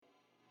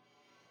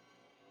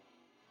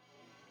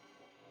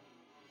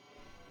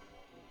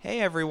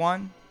Hey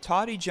everyone,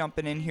 Toddy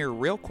jumping in here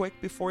real quick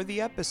before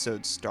the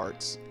episode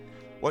starts.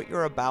 What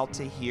you're about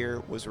to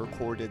hear was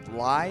recorded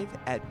live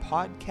at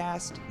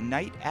Podcast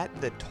Night at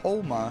the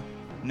Tolma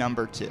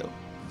number 2.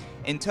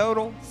 In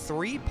total,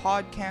 3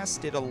 podcasts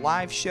did a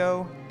live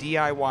show,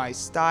 DIY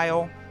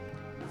style.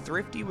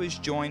 Thrifty was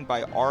joined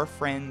by our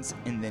friends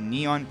in the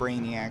Neon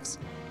Brainiacs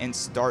and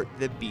Start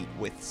the Beat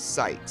with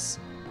Sykes.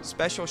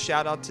 Special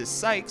shout out to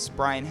Sykes,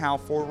 Brian Howe,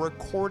 for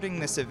recording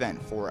this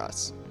event for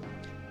us.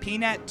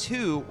 PNAT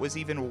 2 was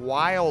even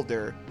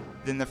wilder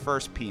than the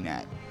first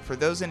PNAT. For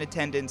those in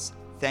attendance,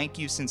 thank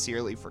you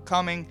sincerely for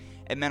coming.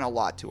 It meant a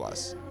lot to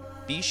us.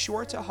 Be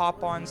sure to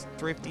hop on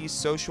Thrifty's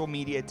social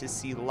media to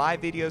see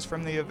live videos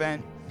from the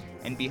event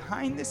and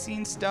behind the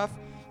scenes stuff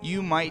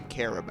you might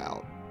care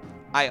about.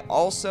 I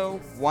also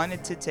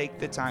wanted to take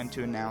the time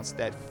to announce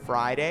that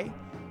Friday,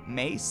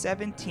 May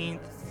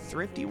 17th,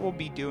 Thrifty will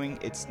be doing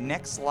its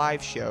next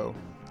live show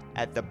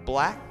at the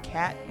Black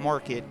Cat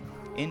Market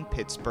in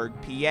Pittsburgh,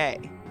 PA.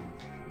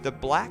 The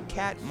Black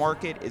Cat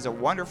Market is a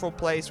wonderful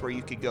place where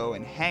you could go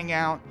and hang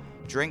out,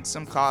 drink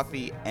some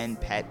coffee, and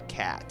pet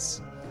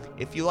cats.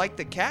 If you like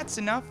the cats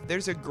enough,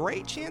 there's a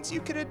great chance you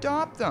could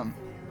adopt them.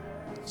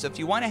 So if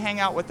you want to hang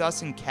out with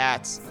us and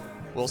cats,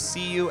 we'll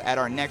see you at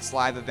our next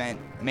live event,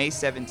 May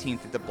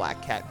 17th at the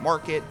Black Cat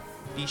Market.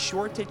 Be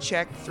sure to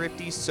check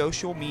Thrifty's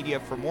social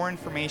media for more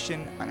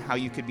information on how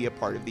you could be a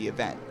part of the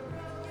event.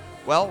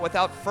 Well,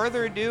 without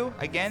further ado,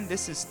 again,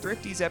 this is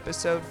Thrifty's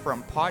episode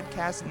from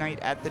Podcast Night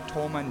at the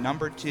Tolma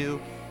number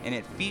 2, and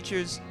it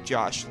features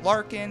Josh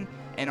Larkin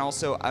and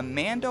also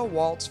Amanda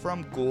Waltz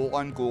from Ghoul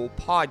on Ghoul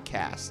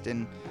podcast.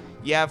 And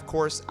yeah, of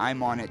course,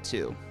 I'm on it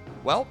too.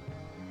 Well,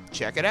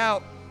 check it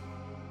out.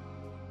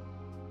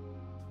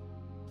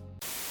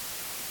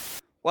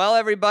 Well,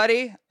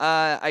 everybody,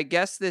 I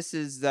guess this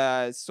is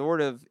sort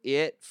of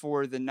it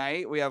for the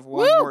night. We have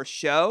one more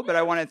show, but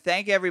I want to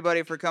thank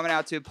everybody for coming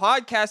out to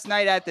Podcast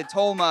Night at the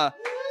Tolma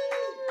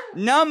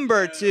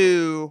number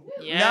 2.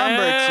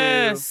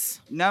 Yes.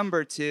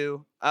 Number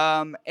two.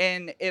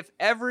 And if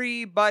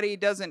everybody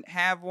doesn't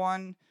have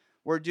one,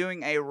 we're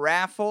doing a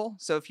raffle.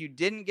 So if you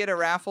didn't get a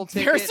raffle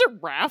ticket... There's a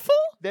raffle?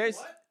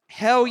 There's...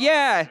 Hell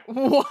yeah.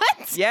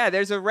 What? Yeah,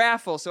 there's a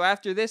raffle. So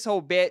after this whole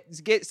bit,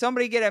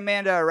 somebody get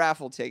Amanda a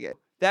raffle ticket.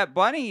 That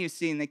bunny you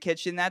see in the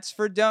kitchen, that's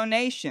for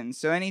donations.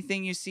 So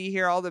anything you see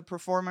here, all the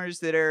performers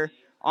that are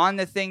on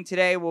the thing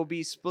today will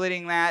be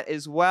splitting that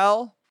as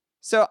well.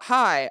 So,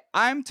 hi,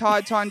 I'm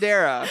Todd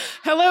Tondera.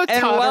 Hello, Todd.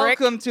 And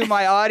welcome to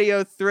my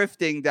audio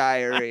thrifting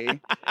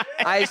diary.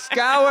 I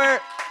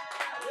scour...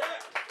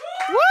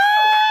 Woo!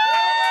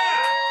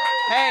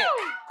 Hey,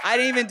 I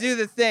didn't even do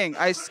the thing.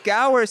 I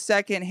scour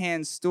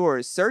secondhand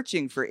stores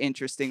searching for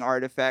interesting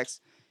artifacts,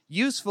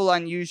 useful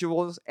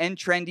unusuals, and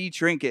trendy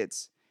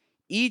trinkets.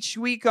 Each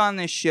week on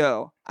this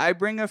show, I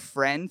bring a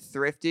friend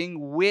thrifting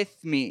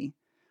with me.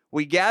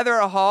 We gather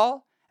a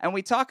haul, and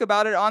we talk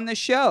about it on the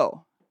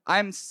show.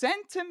 I'm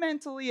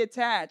sentimentally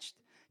attached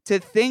to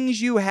things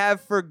you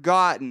have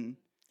forgotten.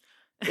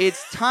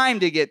 It's time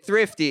to get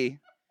thrifty.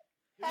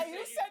 Hey,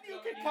 you said you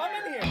could come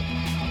in here.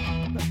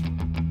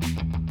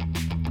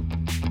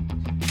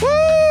 Woo!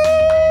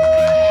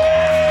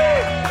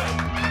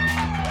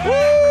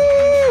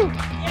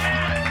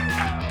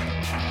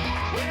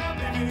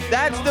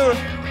 That's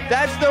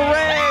the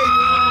rake!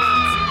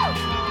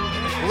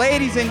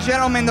 Ladies and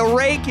gentlemen, the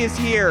rake is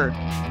here.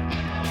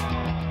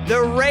 The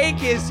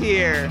rake is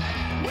here.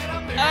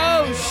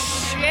 Oh,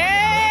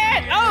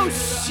 shit! Oh,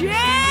 shit!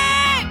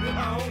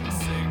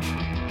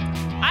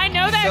 I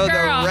know that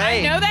girl.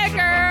 I know that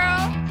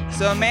girl.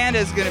 So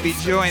Amanda's going to be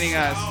joining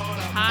us.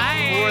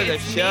 Hi. For the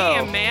it's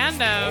show. Me,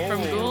 Amanda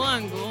from Ghoul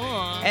on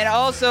Ghoul. And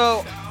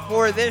also,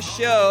 for this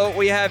show,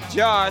 we have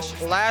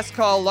Josh, Last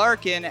Call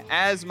Larkin,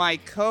 as my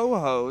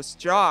co-host.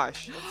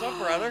 Josh. What's up,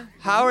 brother?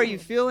 How are you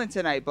feeling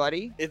tonight,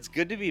 buddy? It's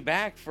good to be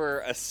back for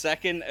a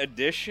second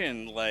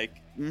edition.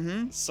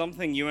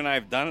 Something you and I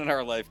have done in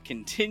our life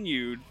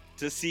continued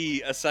to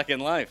see a second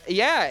life.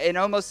 Yeah, and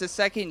almost a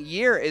second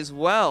year as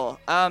well.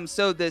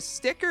 So the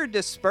sticker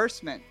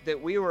disbursement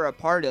that we were a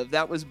part of,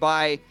 that was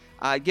by,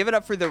 give it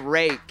up for the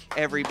rake,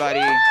 everybody.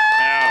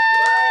 Yeah.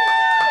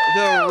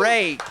 The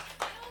rake.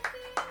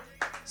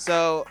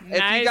 So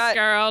Nice,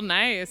 girl.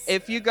 Nice.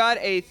 If you got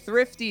a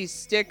thrifty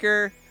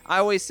sticker, I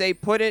always say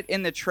put it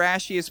in the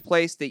trashiest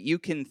place that you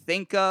can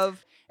think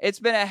of.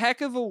 It's been a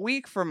heck of a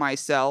week for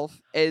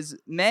myself. As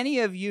many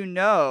of you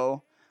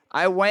know,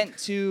 I went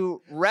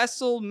to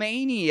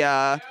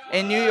WrestleMania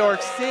in New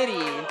York City.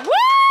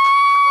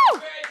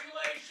 Woo!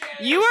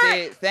 You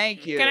were.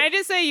 Thank you. Can I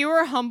just say you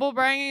were humble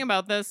bragging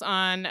about this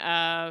on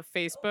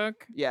Facebook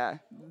Yeah.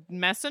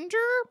 Messenger?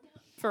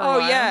 For a Oh,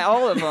 while? yeah,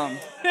 all of them.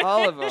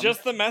 All of them.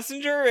 Just the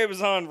messenger? It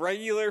was on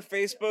regular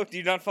Facebook. Do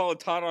you not follow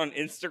Todd on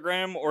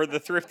Instagram or the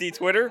Thrifty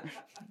Twitter?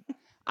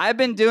 I've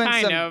been doing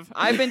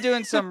I've been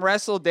doing some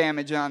wrestle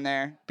damage on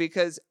there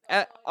because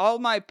all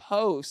my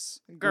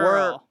posts were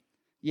Girl.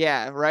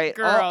 Yeah, right.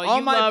 Girl, all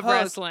you my love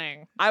posts,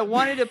 wrestling. I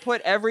wanted to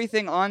put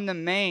everything on the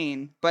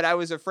main, but I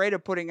was afraid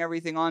of putting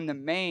everything on the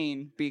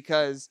main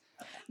because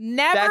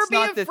Never that's be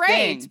not the afraid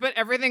thing. to put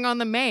everything on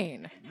the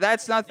main.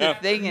 that's not the No,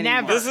 thing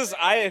anymore. never.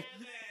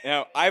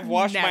 I've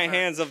washed my Never.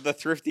 hands of the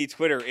thrifty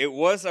Twitter. It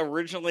was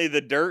originally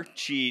the dirt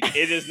sheet.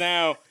 It is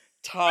now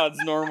Todd's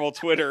normal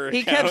Twitter account.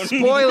 He kept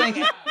spoiling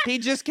it. He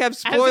just kept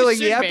As it spoiling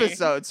the should be.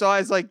 episode. So I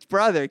was like,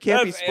 brother,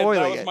 can't be That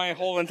spoiling was it. my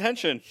whole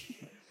intention.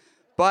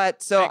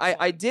 But so I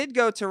Excellent. did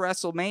go to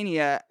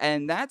WrestleMania,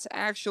 and that's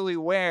actually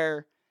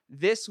where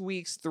this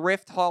week's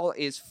thrift haul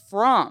is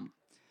from.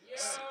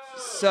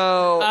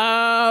 So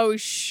Oh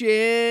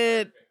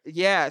shit.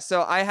 yeah,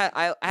 so I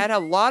had a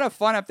lot of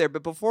fun up there.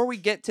 But before we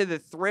get to the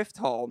thrift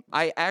haul,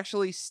 I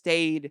actually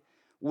stayed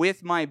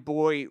with my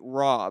boy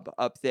Rob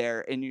up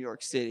there in New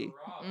York City.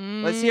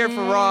 Let's hear it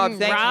for Rob.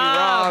 Thank you,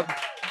 Rob.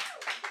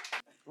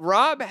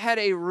 Rob had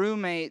a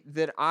roommate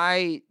that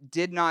I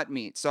did not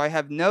meet, so I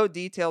have no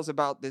details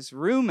about this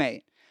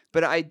roommate.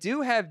 But I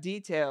do have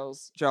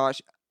details, Josh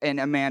and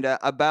Amanda,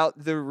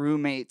 about the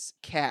roommate's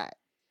cat.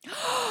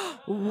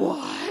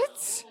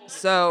 What?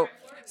 So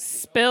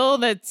Spill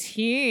the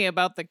tea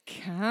about the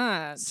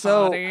cat,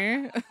 So-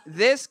 Toddy.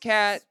 this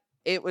cat,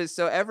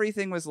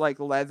 everything was like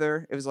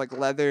leather. It was like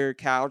leather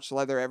couch,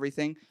 leather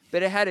everything.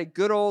 But it had a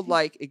good old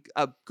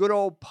a good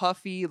old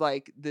puffy,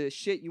 like the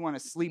shit you want to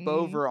sleep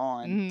over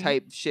on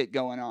type shit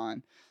going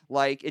on.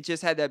 Like it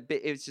just had that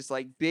it was just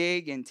like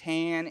big and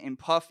tan and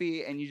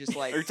puffy, and you just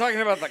like Are you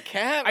talking about the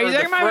cat? Are you or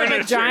talking the about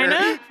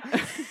furniture?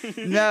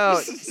 vagina?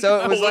 no. So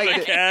it was Pulling like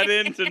the cat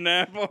in to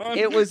nap on.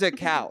 it was a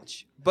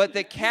couch. But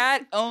the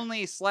cat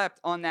only slept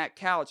on that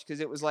couch because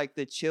it was like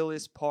the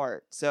chillest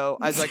part. So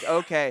I was like,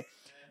 okay.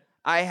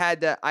 I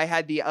had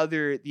the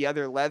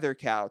other leather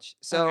couch.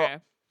 So Okay.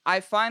 I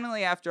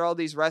finally, after all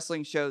these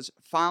wrestling shows,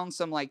 found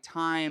some like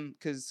time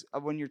because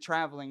when you're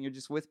traveling, you're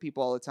just with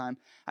people all the time.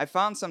 I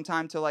found some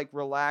time to like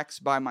relax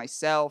by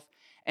myself.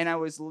 And I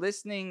was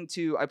listening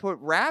to, I put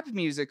rap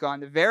music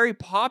on, the very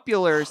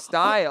popular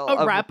style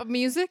Oh, rap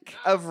music?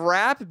 of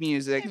rap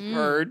music.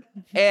 Heard.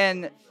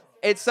 And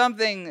it's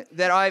something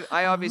that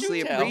I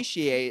obviously Do tell.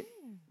 appreciate.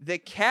 The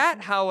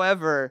cat,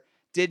 however,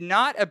 did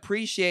not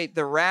appreciate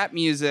the rap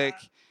music.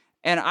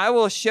 And I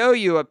will show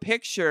you a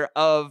picture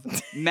of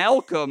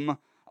Malcolm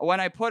when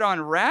I put on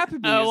rap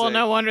music. Oh, well,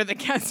 no wonder the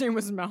cat's name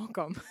was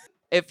Malcolm.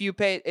 If you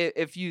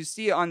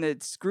see it on the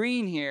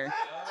screen here.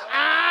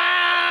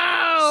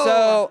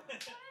 Ow!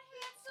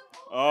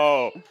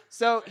 Oh,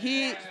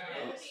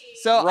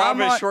 So Rob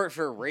I'm is on, short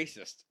for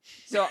racist.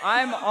 So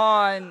I'm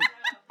on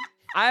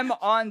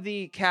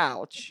the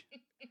couch,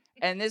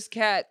 and this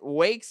cat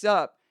wakes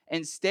up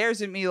and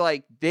stares at me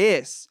like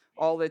this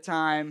all the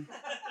time.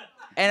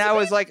 And I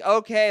was like,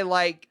 okay,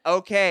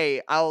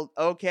 I'll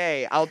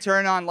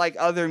turn on like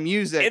other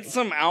music. It's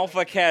some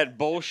alpha cat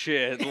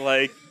bullshit.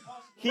 Like,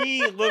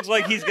 he looks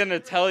like he's gonna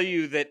tell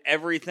you that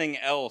everything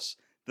else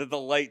that the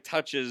light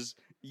touches,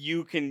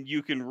 you can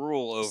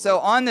rule over. So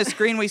on the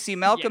screen we see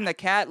Malcolm the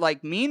cat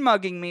like mean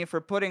mugging me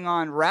for putting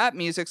on rap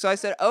music. So I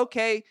said,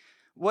 okay,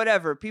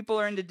 whatever. People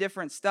are into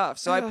different stuff.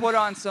 So I put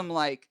on some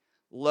like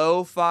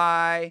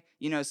lo-fi,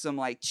 some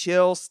like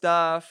chill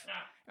stuff.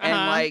 And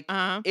like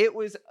it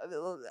was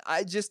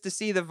just to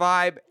see the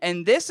vibe.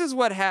 And this is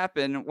what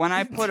happened when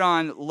I put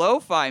on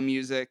lo-fi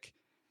music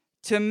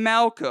to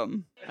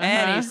Malcolm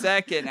any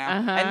second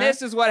now. And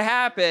this is what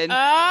happened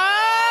Oh!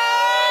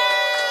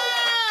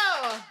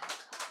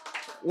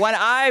 when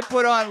I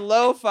put on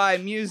lo-fi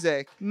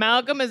music.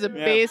 Malcolm is a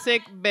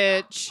basic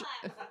bitch.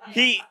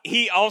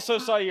 he also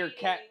saw your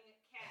cat.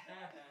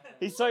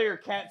 He saw your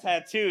cat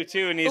tattoo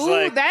too, and he's Ooh,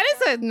 like, that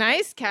is a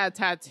nice cat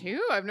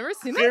tattoo. I've never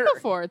seen Clear- that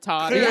before,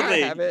 Todd. Yeah, I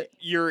clearly have it.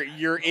 you're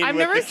in I've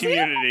with never the seen it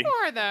community.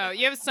 before, though.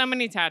 You have so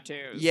many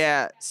tattoos.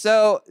 Yeah.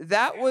 So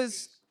that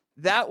was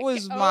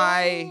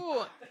my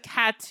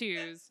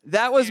tattoos.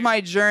 that was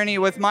my journey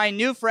with my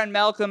new friend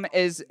Malcolm.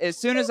 As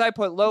soon as I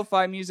put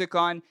lo-fi music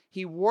on,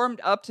 he warmed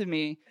up to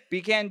me,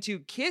 began to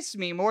kiss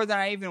me more than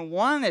I even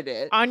wanted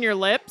it. On your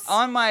lips?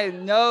 On my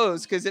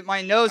nose, because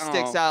my nose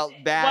sticks Oh. out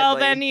badly. Well,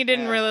 then he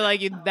didn't Yeah. really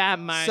like you that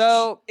much.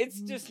 So It's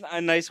just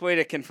a nice way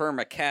to confirm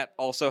a cat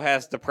also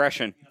has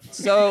depression.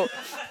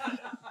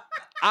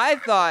 I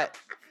thought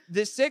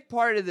the sick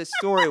part of the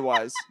story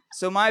was,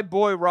 so my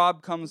boy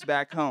Rob comes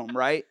back home,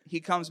 right? He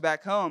comes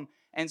back home,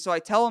 and so I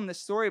tell him the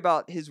story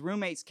about his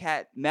roommate's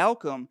cat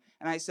Malcolm,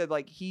 and I said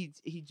like he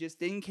just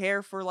didn't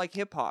care for like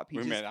hip hop.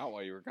 We made out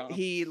while you were gone.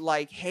 He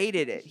like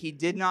hated it. He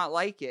did not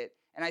like it.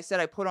 And I said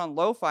I put on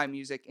lo-fi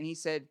music, and he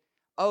said,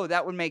 "Oh,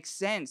 that would make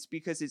sense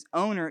because his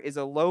owner is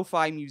a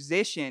lo-fi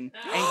musician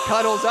and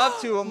cuddles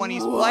up to him when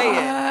he's playing."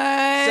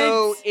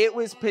 So it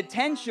was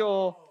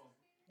potential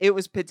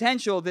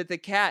that the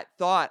cat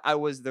thought I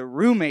was the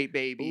roommate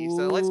baby.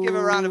 So let's give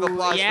a round of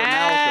applause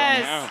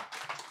Yes.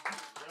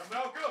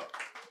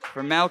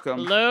 for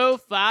Malcolm.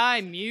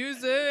 Lo-fi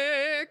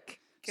music.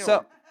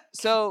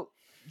 So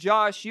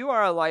Josh, you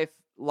are a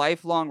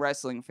lifelong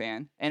wrestling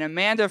fan, and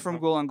Amanda from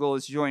Ghoul on Ghoul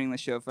is joining the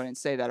show. If I didn't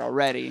say that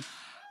already.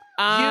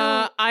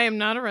 I am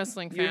not a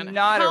wrestling You're fan.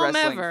 not a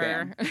wrestling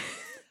However,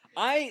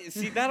 I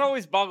see that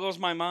always boggles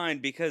my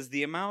mind because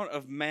the amount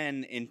of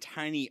men in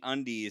tiny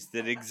undies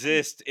that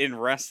exist in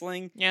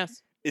wrestling,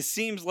 yes. it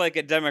seems like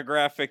a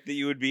demographic that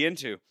you would be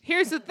into.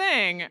 Here's the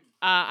thing.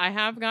 I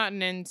have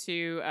gotten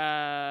into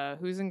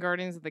who's in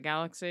Guardians of the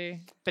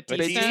Galaxy?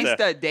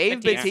 Batista,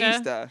 Dave Batista.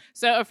 Batista.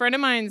 So a friend of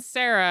mine,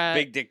 Sarah.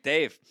 Big Dick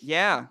Dave.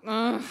 Yeah.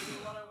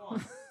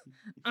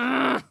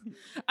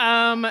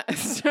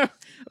 So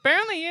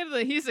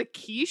apparently he's a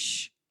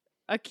quiche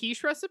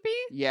recipe.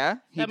 Yeah.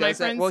 He That my does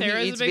that. friend Well,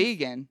 Sarah's he a eats big-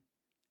 vegan.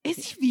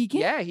 Is he vegan?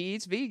 Yeah, he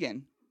eats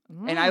vegan.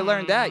 And I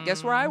learned that.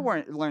 Guess where I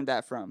learned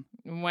that from?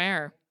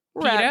 Where?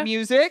 Rap PETA?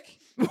 music.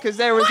 Because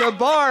there was a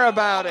bar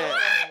about it.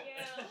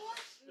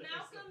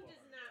 Malcolm does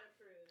not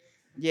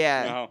approve.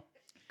 Yeah.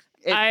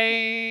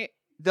 No.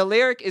 The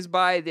lyric is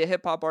by the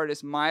hip hop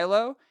artist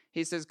Milo.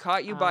 He says,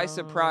 "Caught you by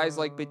surprise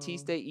like Oh.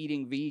 Batista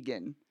eating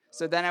vegan."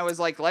 So then I was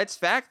like, let's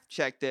fact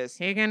check this.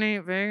 He can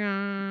eat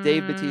vegan.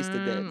 Dave Batista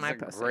did. My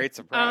It's a pussy. great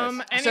surprise.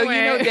 Anyway. So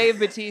you know Dave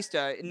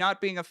Batista.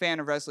 Not being a fan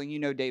of wrestling, you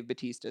know Dave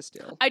Batista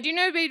still. I do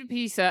know Dave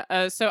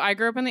Batista. So I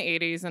grew up in the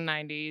 80s and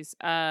 90s.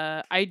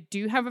 I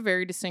do have a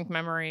very distinct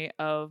memory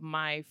of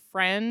my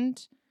friend.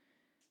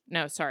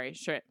 No, sorry,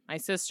 shit. My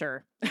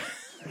sister,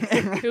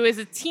 who is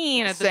a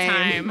teen at the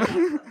Same.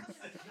 time.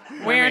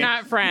 We're mean-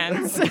 not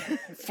friends.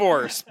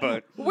 Force,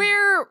 but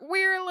we're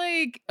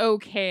like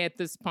okay at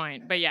this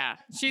point. But yeah,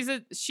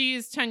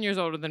 she's 10 years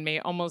older than me,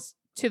 almost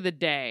to the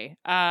day.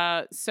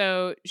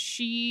 So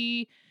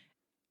I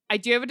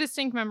do have a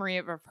distinct memory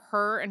of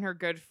her and her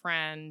good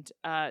friend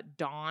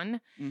Dawn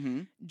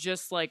Mm-hmm.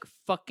 just like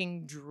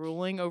fucking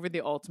drooling over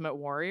the Ultimate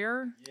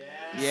Warrior.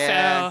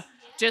 Yeah. So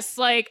just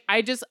like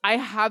I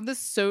have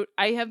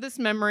this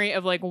memory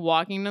of like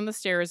walking down the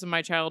stairs of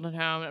my childhood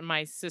home and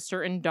my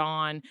sister and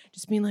Dawn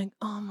just being like,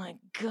 oh my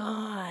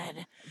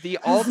god, The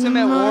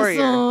Ultimate Warrior.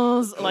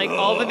 muscles. Like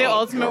all of the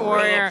Ultimate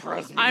Warrior.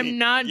 I'm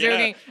not Yeah.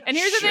 joking. And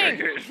here's the Shake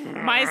thing: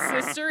 it. my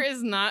sister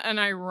is not an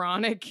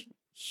ironic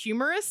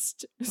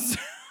humorist.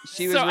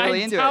 She was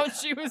really into it.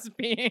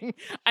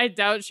 I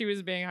doubt she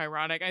was being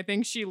ironic. I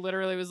think she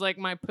literally was like,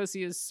 my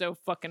pussy is so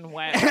fucking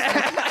wet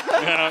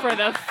for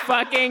the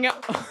fucking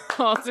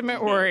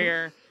Ultimate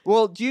Warrior.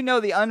 Well, do you know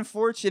the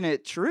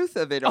unfortunate truth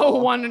of it Oh,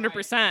 all?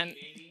 100%.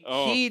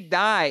 Oh. He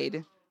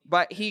died,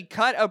 but he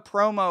cut a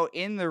promo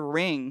in the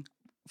ring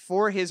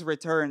for his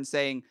return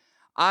saying,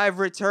 "I've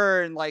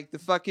returned, like the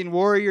fucking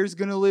warrior's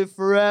gonna live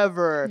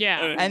forever."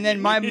 Yeah. And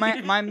then my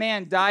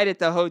man died at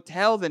the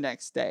hotel the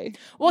next day.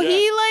 Well, Yeah.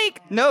 he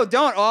like... No,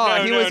 don't. Oh,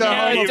 No, he no, was a no,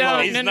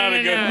 homophobe. he's not- no, not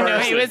a good no,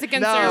 person. he was a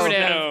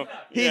conservative. No.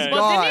 He's Yeah. gone.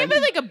 Well, didn't he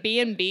have like a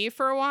B&B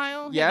for a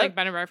while? He had, Yeah. like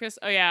bed and breakfast?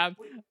 Oh, yeah.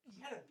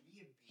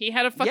 He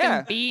had a fucking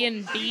Yeah.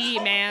 B&B,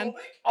 man.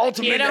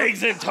 Ultimate You know,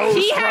 eggs and toast,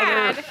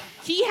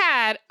 He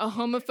had a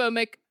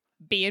homophobic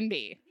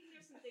B&B.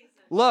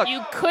 Look,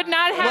 You could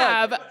not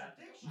have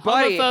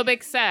buddy,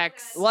 homophobic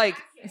sex. like,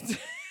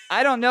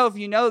 I don't know if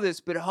you know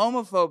this, but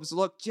homophobes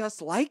look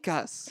just like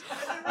us.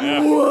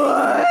 Yeah.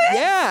 What?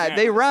 Yeah,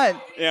 they run.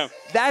 Yeah.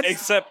 That's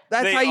Except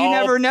that's they how you all-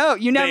 never know.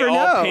 You never they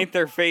know. all paint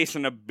their face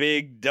in a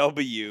big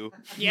W.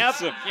 Yep,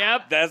 So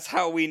yep. That's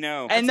how we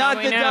know. And That's how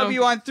not we the know.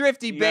 W on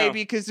Thrifty, No.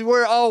 baby, because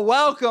we're all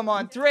welcome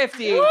on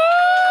Thrifty.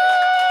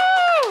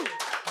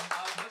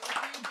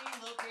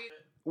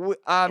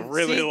 A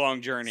really see-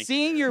 long journey.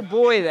 Seeing your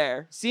boy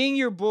there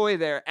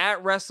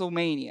at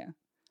WrestleMania,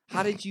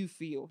 how did you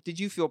feel? Did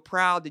you feel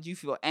proud? Did you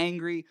feel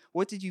angry?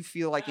 What did you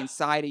feel like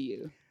inside of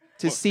you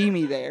to see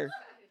me there?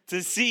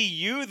 To see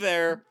you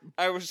there,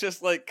 I was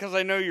just like, because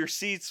I know your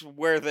seats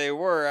where they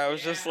were, I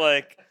was just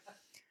like,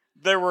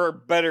 there were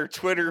better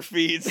Twitter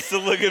feeds to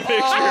look at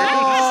pictures.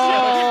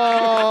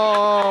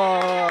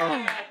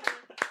 Oh.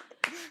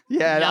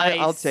 Yeah,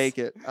 I'll Nice. take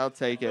it. I'll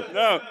take it.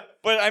 No,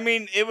 but I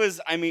mean,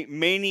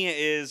 Mania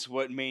is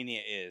what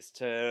Mania is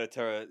to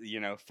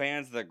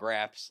fans of the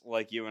Graps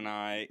like you and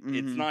I.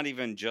 It's Mhm. not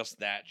even just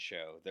that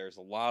show. There's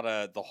a lot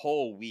of the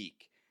whole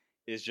week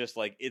is just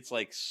like it's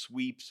like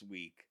sweeps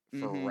week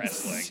for Mhm.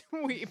 wrestling.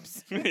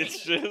 Sweeps.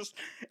 It's just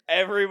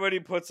everybody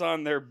puts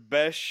on their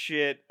best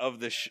shit of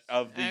the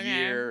Okay.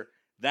 year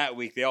that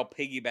week. They all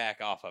piggyback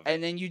off of it.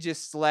 And then you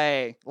just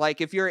slay. Like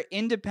if you're an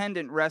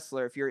independent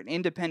wrestler, if you're an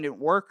independent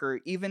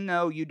worker, even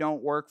though you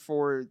don't work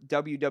for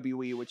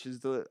WWE, which is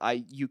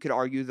you could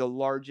argue the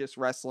largest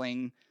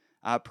wrestling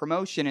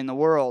promotion in the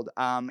world,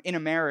 in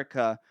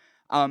America,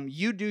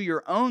 you do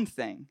your own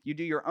thing. You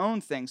do your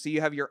own thing. So you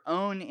have your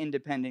own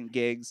independent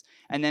gigs,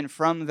 and then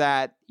from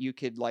that you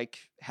could like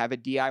have a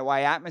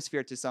DIY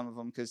atmosphere to some of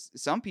them, because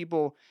some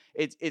people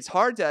it's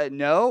hard to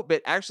know,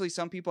 but actually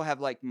some people have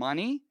like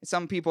money.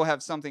 Some people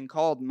have something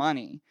called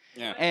money.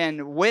 yeah,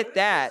 And with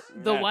that,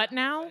 The Yeah. what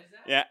now?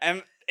 yeah,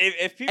 and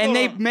if people and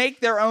they don't- make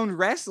their own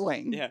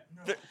wrestling. yeah,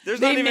 there's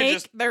They not even make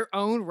just their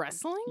own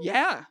wrestling?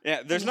 Yeah.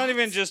 yeah, there's not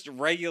even just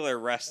regular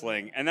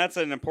wrestling, and that's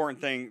an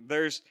important thing.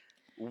 There's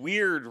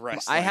weird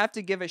wrestling. I have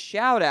to give a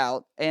shout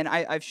out, and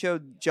I've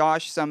showed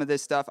Josh some of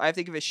this stuff. I have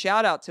to give a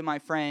shout out to my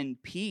friend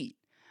Pete.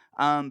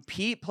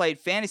 Pete played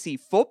fantasy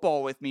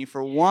football with me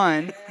for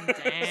one.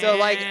 So,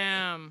 like,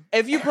 Damn.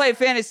 if you play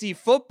fantasy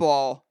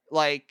football,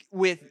 like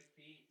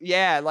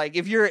like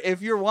if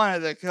you're one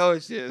of the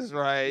coaches,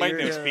 right? Mike you're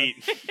knows gonna-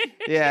 Pete.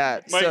 Yeah.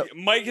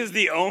 Mike is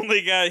the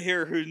only guy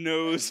here who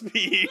knows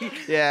Pete.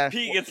 Yeah.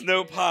 Pete gets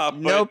no pop.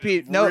 No but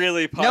Pete. No,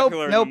 really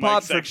popular. no in the Mike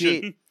pop for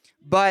section. Pete.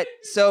 But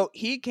so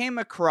he came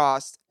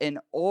across an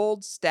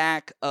old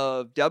stack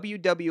of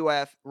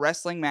WWF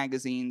wrestling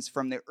magazines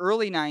from the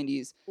early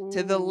 90s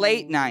to the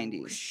late Ooh,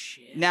 90s.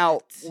 shit. Now,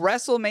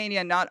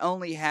 WrestleMania not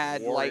only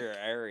had Warrior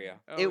area.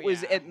 Oh, it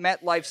was yeah. at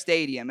MetLife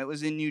Stadium. It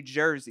was in New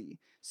Jersey.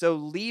 So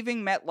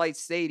leaving MetLife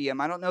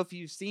Stadium, I don't know if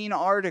you've seen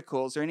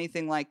articles or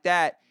anything like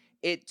that.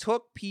 It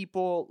took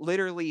people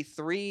literally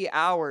 3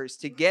 hours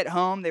to get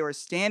home. They were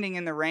standing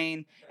in the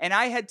rain, and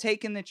I had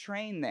taken the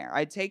train there.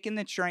 I'd taken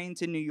the train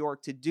to New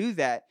York to do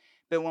that.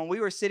 But when we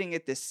were sitting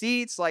at the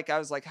seats, like I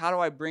was like, how do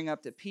I bring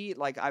up to Pete?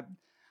 Like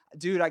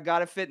dude, I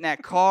gotta fit in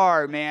that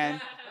car,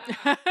 man.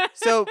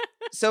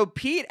 So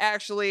Pete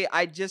actually,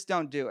 I just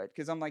don't do it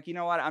because I'm like, you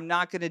know what? I'm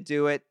not gonna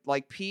do it.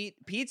 Like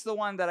Pete's the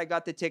one that I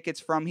got the tickets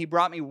from. He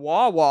brought me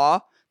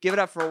Wawa. Give it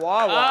up for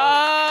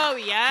Wawa. Oh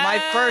yeah. My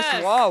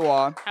first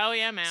Wawa. Hell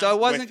yeah, man. So I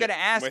wasn't With gonna you-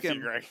 ask with you,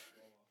 him. Greg.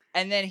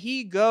 And then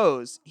he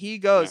goes,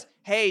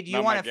 hey, do you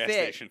Not want my to gas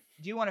fit? station.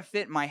 Do you want to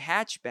fit my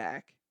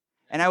hatchback?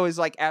 And I was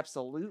like,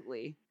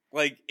 absolutely.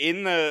 Like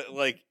in the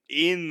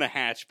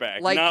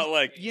hatchback, Like, not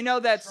like. you know,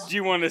 that's Do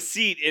you want a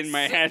seat in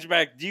my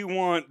hatchback? Do you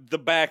want the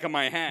back of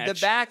my hatch? the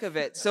back of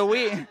it. So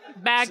we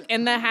back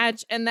in the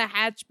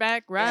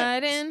hatchback,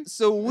 right in.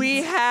 So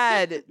we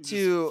had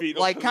to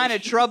fetal like kind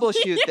of position.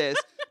 troubleshoot this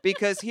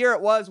because here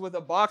it was with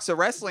a box of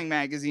wrestling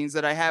magazines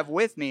that I have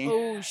with me.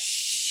 Oh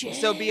shit.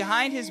 So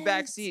behind his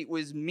back seat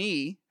was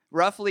me,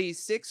 roughly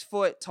 6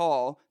 foot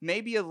tall,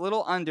 maybe a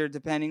little under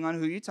depending on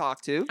who you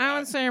talk to. I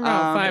would say I'm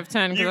about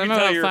 5'10" You because I'm can tell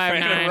about you're a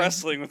fan of 5'9".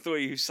 wrestling with the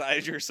way you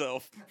size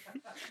yourself.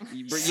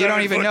 You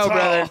don't even 7 know, foot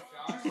brother.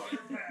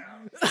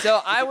 tall.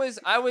 So I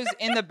was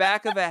in the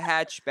back of a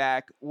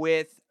hatchback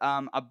with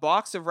a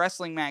box of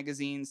wrestling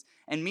magazines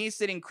and me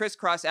sitting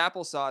crisscross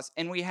applesauce,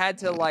 and we had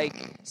to like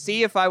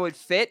see if I would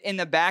fit in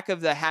the back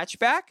of the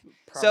hatchback.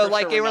 So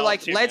like they were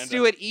like, let's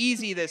do it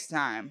easy this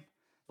time.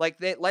 Like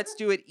let's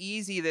do it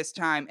easy this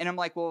time. And I'm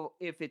like, well,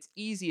 if it's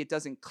easy, it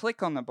doesn't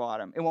click on the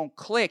bottom. It won't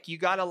click. You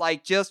gotta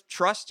like just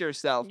trust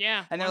yourself.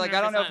 Yeah. And they're like,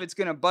 I don't know if 100%. it's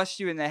gonna bust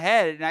you in the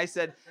head. And I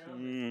said,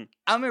 Mm.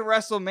 I'm at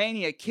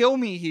WrestleMania. Kill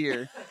me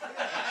here.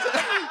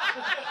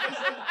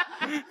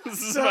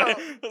 This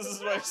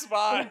is my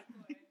spot.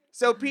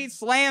 So Pete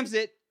slams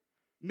it,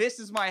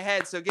 misses my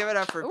head. So give it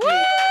up for Pete.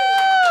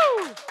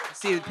 Woo!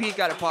 See, Pete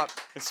got a pop.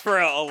 It's for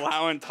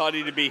allowing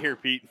Toddy to be here,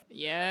 Pete.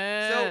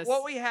 Yes. So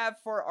what we have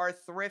for our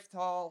thrift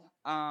haul,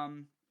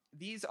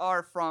 these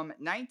are from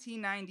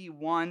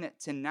 1991 to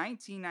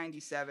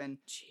 1997.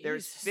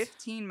 There's Jesus.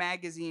 15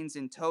 magazines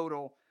in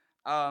total.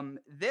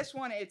 This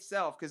one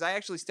itself, because I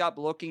actually stopped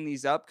looking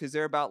these up because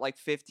they're about like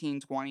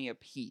 15, 20 a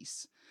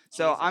piece.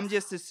 So I'm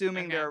just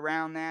assuming Okay. they're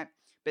around that.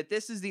 But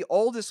this is the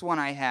oldest one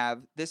I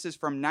have. This is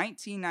from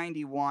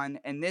 1991,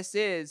 and this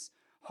is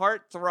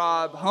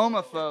Heartthrob,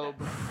 Homophobe,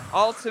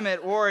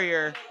 Ultimate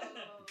Warrior,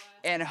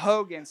 and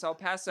Hogan. So I'll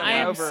pass that I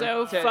one am over.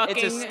 so It's a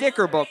fucking-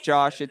 sticker book,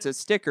 Josh. It's a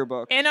sticker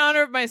book. In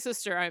honor of my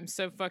sister, I'm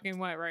so fucking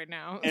wet right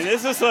now. And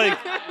this is like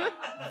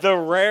the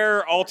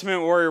rare Ultimate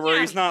Warrior where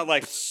Yeah. he's not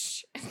like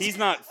he's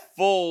not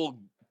full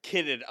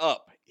kitted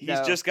up. He's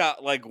No. just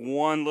got like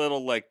one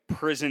little like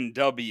prison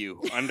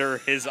W under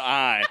his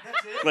eye.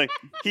 Like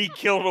he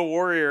killed a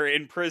warrior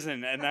in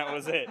prison and that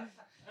was it.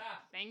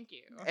 Thank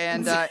you.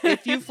 And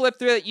if you flip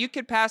through it, you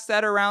could pass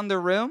that around the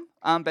room.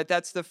 But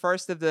that's the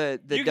first of the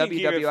You can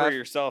keep it for WWF.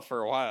 yourself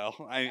for a while.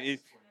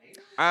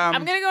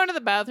 I'm gonna go into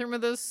the bathroom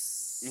with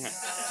this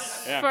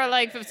Yeah. for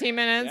like 15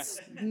 minutes.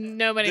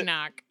 Nobody The-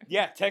 knock.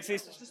 Yeah,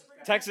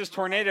 Texas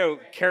Tornado,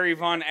 Kerry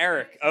Von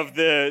Erich of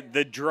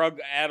the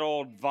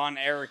drug-addled Von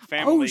Erich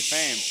family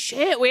fame.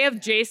 Shit, we have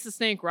Jace the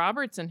Snake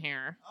Roberts in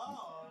here.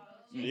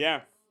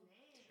 Yeah.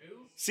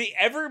 See,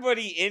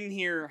 everybody in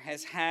here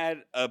has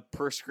had a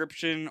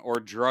prescription or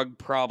drug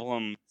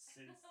problem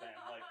since then.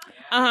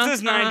 Like, this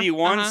is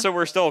 91, so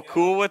we're still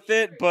cool with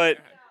it, but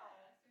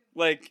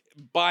like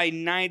by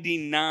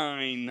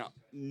 99,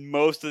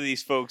 most of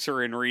these folks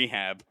are in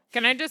rehab.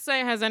 Can I just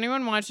say, has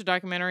anyone watched the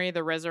documentary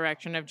 "The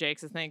Resurrection of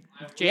Jake the Snake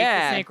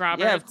yeah,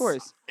 Roberts"? yeah, of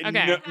course.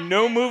 Okay.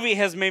 No movie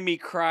has made me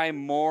cry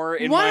more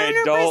in my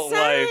adult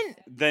 100%. life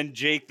than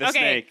Jake the Okay,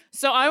 Snake.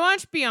 so I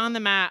watched Beyond the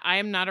Mat. I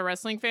am not a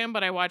wrestling fan,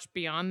 but I watched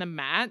Beyond the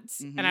Mat,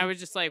 and I was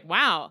just like,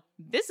 wow,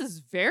 this is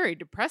very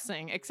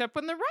depressing, except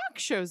when The Rock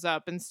shows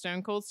up and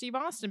Stone Cold Steve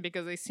Austin,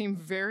 because they seem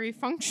very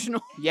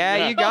functional. Yeah,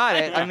 Yeah. you got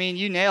it. Yeah. I mean,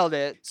 you nailed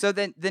it. So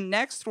then the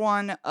next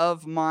one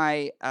of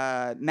my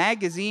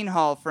magazine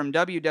haul from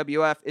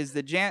WWF is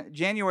the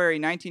January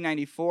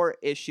 1994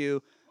 issue.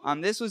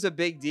 This was a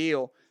big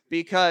deal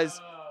because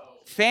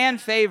fan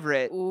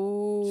favorite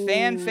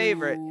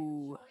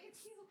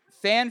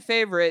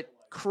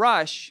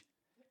Crush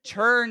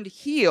turned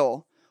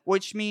heel,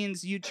 which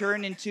means you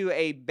turn into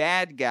a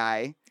bad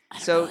guy.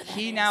 So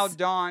he now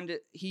donned.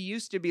 He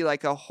used to be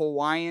like a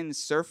Hawaiian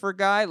surfer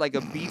guy, like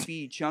a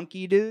beefy,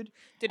 chunky dude.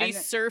 Did he And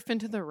then- surf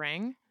into the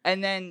ring?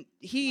 And then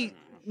he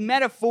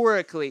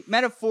metaphorically,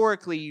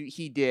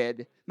 he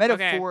did.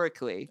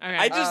 Metaphorically. Okay.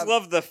 I just Um,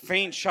 love the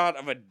faint shot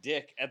of a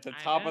dick at the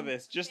I top know. of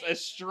this. Just a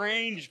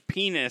strange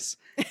penis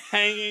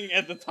hanging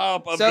at the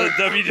top of So, the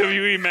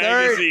WWE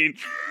magazine.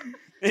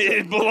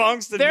 It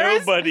belongs to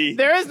nobody.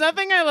 There is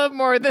nothing I love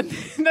more than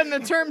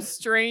the term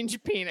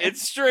 "strange penis."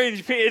 It's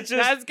strange. It's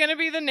just That's gonna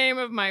be the name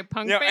of my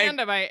punk You know, band and-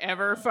 if I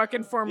ever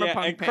fucking form a yeah.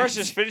 punk And band.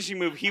 Crush's finishing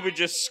move, he would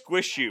just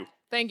squish you.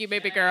 Thank you,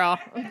 baby girl.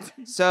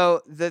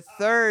 So the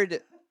third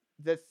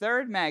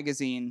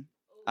magazine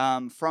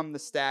from the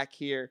stack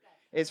here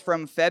is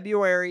from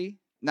February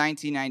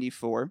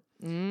 1994.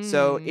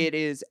 So Mm. it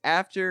is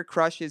after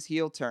Crush's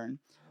heel turn.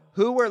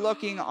 Who we're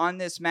looking on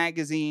this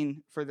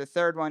magazine for the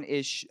third one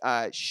is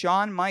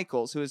Shawn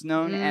Michaels, who is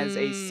known as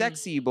a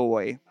sexy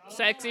boy.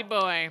 Sexy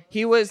boy.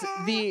 He was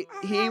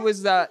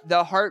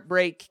the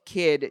heartbreak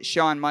kid,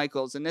 Shawn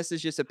Michaels, and this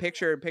is just a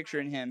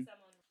picturing him.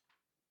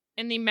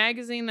 In the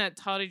magazine that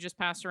Toddy just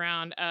passed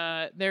around,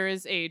 there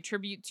is a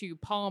tribute to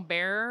Paul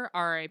Bearer,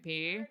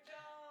 R.I.P.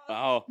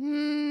 Oh,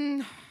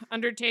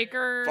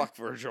 Undertaker. fuck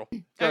Virgil.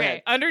 Go okay,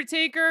 ahead.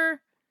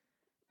 Undertaker.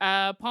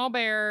 Paul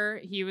Bearer.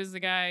 He was the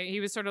guy. He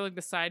was sort of like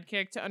the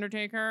sidekick to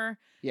Undertaker.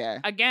 Yeah.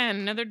 Again,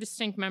 another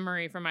distinct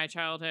memory from my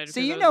childhood.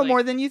 So 'cause you I was know like-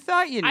 more than you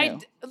thought you knew.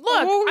 Look.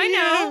 Oh, I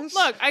know. yes.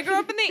 Look, I grew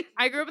up in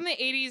the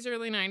 80s,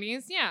 early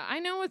 90s. Yeah, I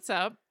know what's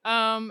up.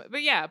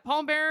 But yeah,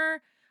 Paul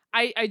Bearer.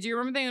 I do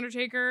remember the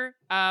Undertaker.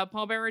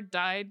 Paul Bearer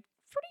died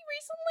pretty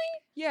recently.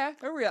 Yeah,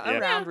 Yeah.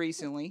 around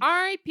recently.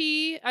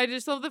 R.I.P. I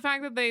just love the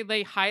fact that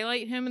they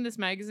highlight him in this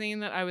magazine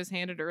that I was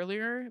handed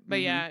earlier. But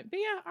Mhm.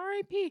 yeah,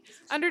 R.I.P.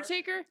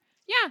 Undertaker.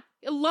 Yeah,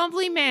 a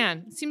lovely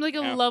man. Seemed like a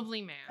Yeah.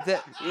 lovely man.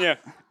 Yeah,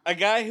 a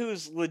guy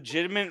whose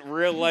legitimate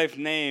real life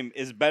name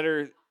is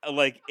better.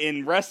 Like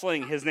in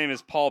wrestling, his name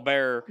is Paul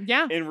Bearer.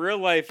 Yeah, In real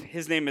life,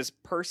 his name is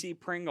Percy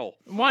Pringle.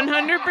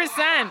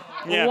 100%.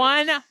 Yeah.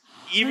 100%.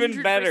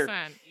 Even better.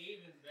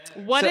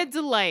 What So- a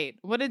delight.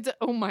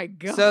 Oh my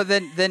god. So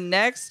the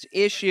next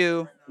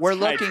issue we're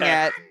looking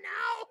at.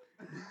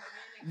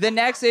 The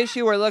next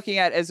issue we're looking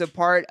at as a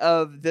part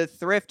of the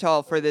thrift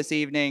haul for this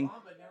evening.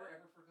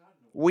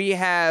 We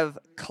have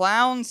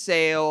Clown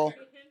Sale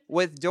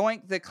with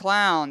Doink the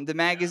Clown. The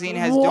magazine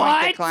has Doink the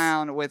What?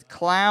 Clown with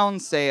Clown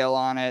Sale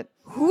on it.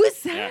 Who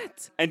is Yeah.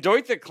 that? And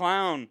Doink the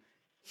Clown,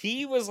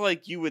 he was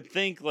like you would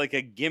think like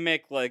a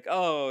gimmick, like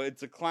oh,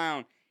 it's a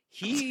clown.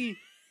 He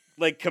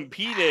like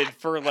competed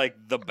for like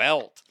the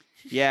belt.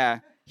 Yeah,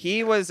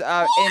 he was.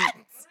 And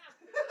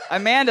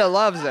Amanda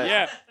loves it.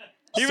 Yeah,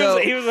 he So-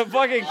 was a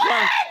fucking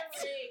clown.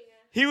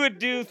 He would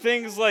do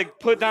things like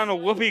put down a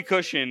whoopee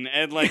cushion,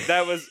 and like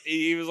that was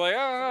he was like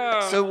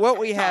oh. So what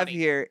we have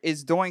here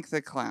is Doink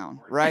the Clown,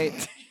 right?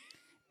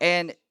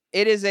 And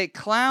it is a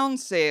clown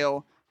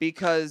sale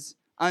because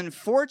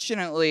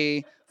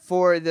unfortunately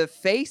for the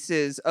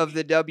faces of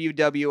the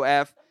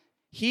WWF,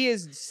 he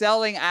is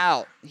selling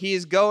out. He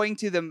is going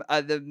to the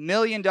 $1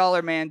 million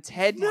man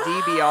Ted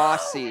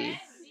DiBiase.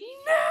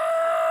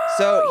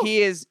 So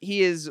he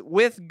is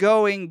with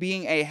going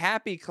being a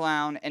happy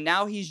clown, and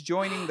now he's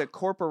joining the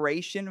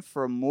corporation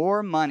for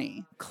more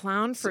money.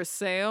 Clown for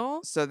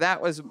sale? So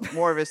that was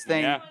more of his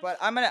thing. Yeah. But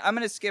I'm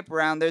gonna skip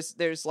around.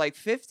 There's like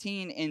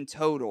 15 in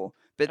total,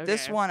 but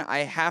this Okay. one I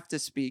have to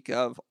speak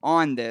of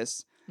on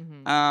this.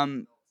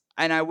 Mhm.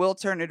 And I will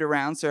turn it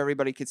around so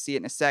everybody could see it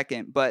in a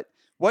second. But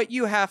what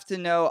you have to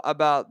know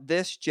about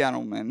this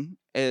gentleman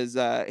is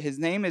his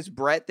name is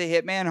Bret the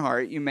Hitman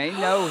Hart. You may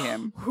know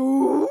him.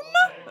 Whom?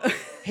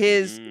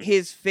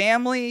 His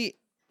family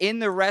in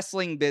the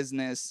wrestling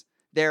business,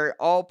 they're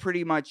all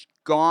pretty much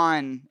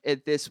gone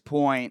at this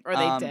point. Are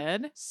they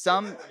dead?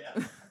 Some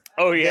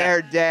oh yeah,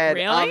 they're dead.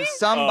 Really?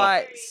 Some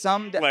like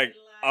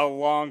a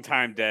long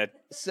time dead.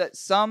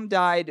 some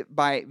died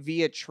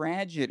via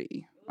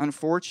tragedy.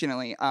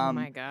 Unfortunately, Oh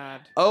my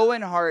god.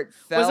 Owen Hart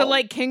fell. Was it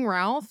like King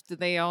Ralph? Did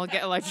they all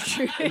get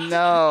electrocuted?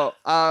 No.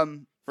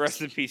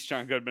 Rest in peace,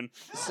 John Goodman.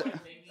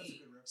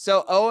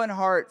 So Owen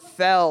Hart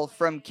fell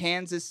from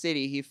Kansas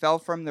City. He fell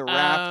from the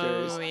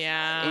rafters Oh,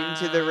 yeah.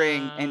 into the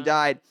ring and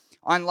died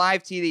on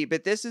live TV.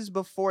 But this is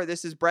Bret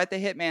the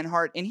Hitman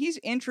Hart, and he's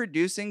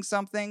introducing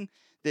something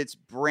that's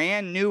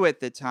brand new at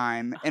the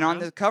time. And on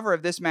Uh-huh. the cover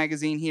of this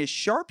magazine, he is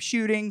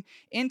sharpshooting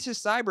into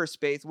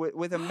cyberspace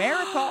with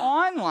America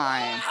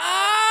Online.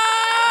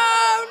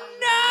 Oh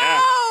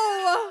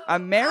no!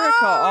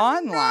 America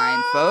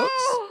Online, folks.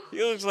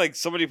 He looks like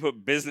somebody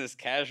put business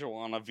casual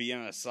on a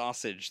Vienna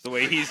sausage. The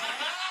way he's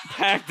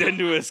packed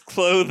into his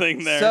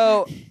clothing there.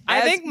 So I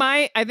as-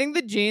 think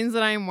the jeans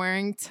that I'm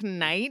wearing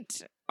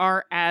tonight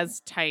are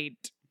as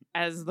tight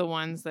as the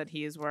ones that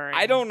he is wearing.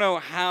 I don't know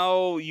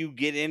how you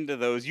get into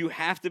those. You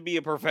have to be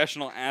a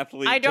professional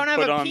athlete I don't to have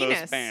put a on penis.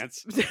 those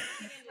pants.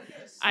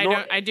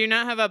 I do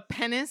not have a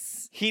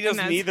penis. He and doesn't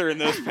that's- either in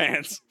those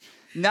pants.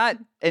 not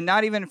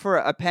even for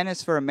a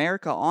penis for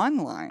America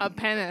Online. A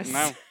penis.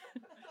 No.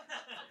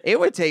 It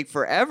would take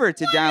forever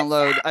to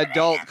download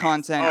adult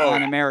content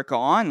on America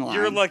Online.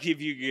 You're lucky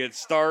if you could get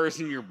stars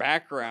in your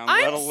background,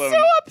 I'm let alone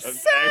so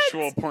upset.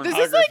 actual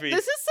pornography.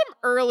 This is some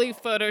early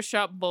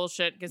Photoshop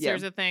bullshit. Because Yeah.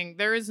 here's the thing: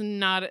 there is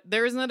not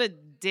a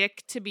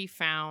dick to be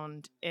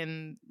found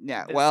in.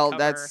 Yeah, this well, cover.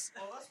 that's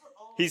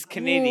He's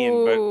Canadian,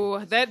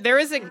 Ooh, that there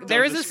is a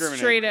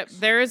discriminate.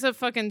 there is a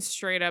fucking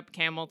straight up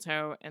camel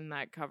toe in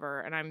that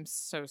cover, and I'm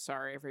so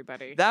sorry,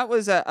 everybody. that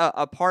was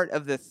a part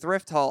of the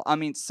thrift haul. I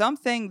mean,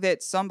 something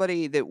that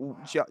somebody that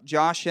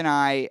Josh and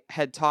I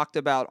had talked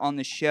about on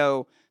the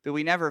show, but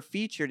we never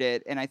featured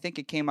it, and I think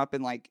it came up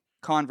in like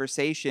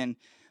conversation.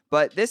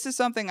 But this is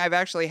something I've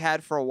actually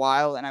had for a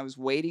while, and I was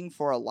waiting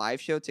for a live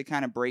show to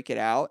kind of break it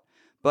out.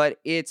 But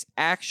it's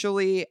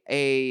actually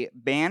a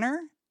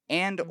banner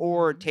and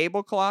or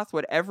tablecloth,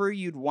 whatever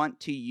you'd want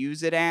to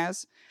use it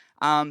as.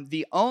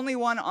 The only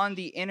one on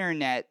the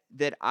internet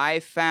that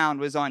I found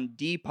was on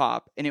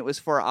Depop, and it was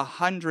for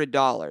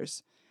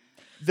 $100.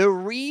 The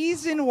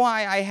reason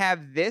why I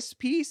have this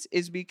piece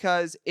is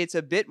because it's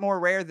a bit more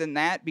rare than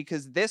that,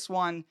 because this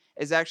one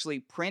is actually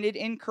printed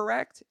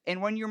incorrect.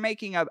 And when you're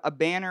making a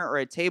banner or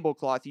a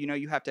tablecloth,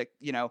 you have to,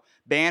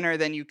 banner,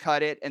 then you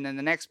cut it, and then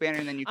the next banner,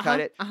 and then you cut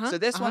it. So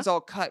this one's all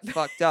cut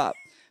fucked up.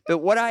 But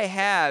what I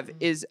have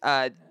is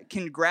a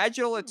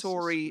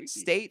congratulatory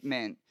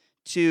statement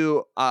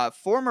to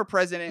former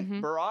President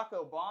Barack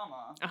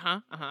Obama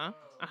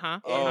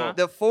in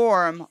the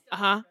form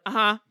of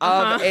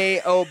a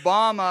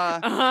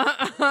Obama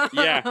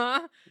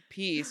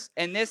piece.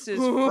 And this is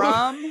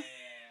from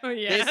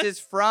this is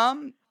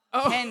from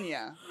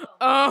Kenya.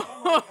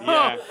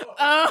 This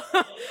is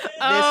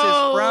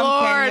from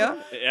Lord.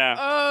 Kenya. Yeah.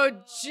 Oh,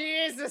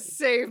 Jesus,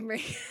 save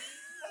me.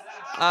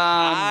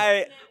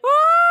 I.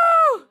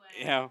 Woo!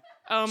 Yeah.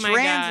 Oh, my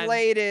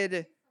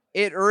Translated,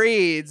 it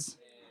reads,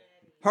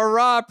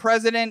 "Hurrah,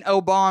 President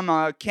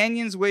Obama.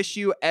 Kenyans wish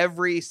you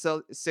every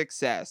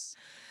success."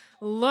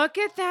 God. Look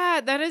at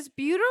that. That is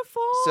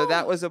beautiful. So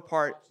that was a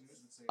part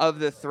of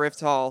the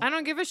thrift haul I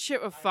don't give a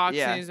shit what Fox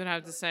Yeah. News would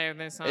have to say if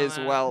they saw as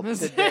that. well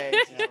today.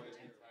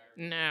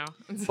 No.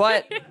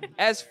 But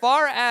as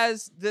far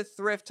as the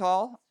thrift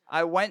haul,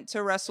 I went to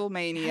That is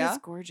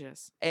WrestleMania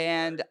gorgeous.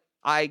 and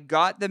I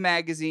got the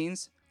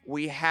magazines.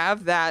 We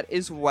have that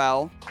as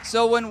well.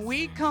 So when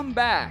we come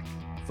back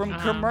from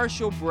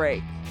commercial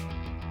break,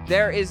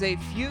 there is a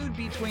feud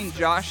between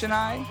Josh and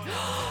I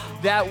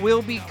that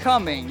will be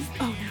coming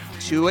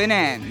to an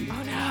end.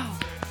 Oh, no.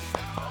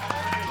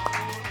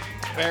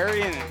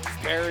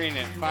 Burying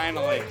it,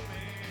 finally.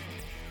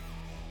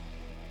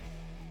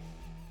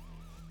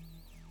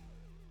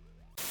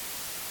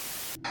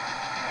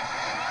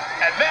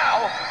 And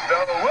now, the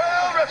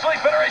World Wrestling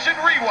Federation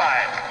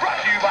Rewind, brought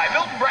to you by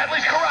Milton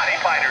Bradley's Karate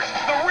Fighters,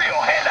 the real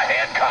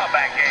hand-to-hand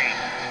combat game.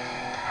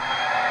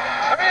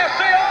 There you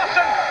see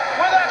Austin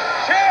with a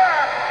chair.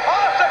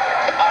 Austin,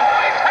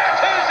 he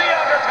tattoos the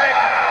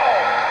Undertaker.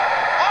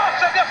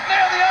 Austin just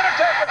nailed the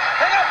Undertaker,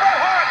 and now Bret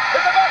Hart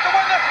is about to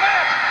win this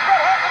match.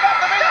 Bret Hart's about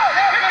to be the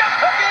champion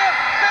again.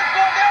 Since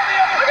going down the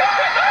other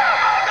side.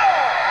 Oh no!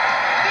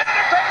 The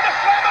Undertaker just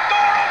slammed the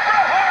door on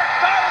Bret Hart's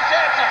title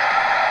chances.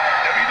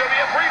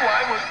 WWF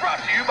Rewind was brought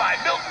to you by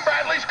Milton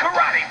Bradley's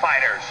Karate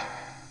Fighters.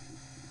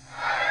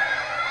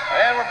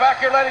 And we're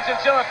back here, ladies and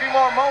gentlemen. A few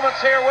more moments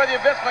here with you.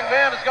 Vince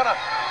McMahon is going to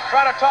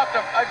try to talk to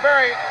a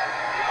very,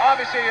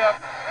 obviously,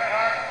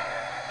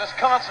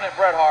 disconsolate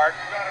Bret Hart.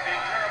 You've got to be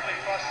terribly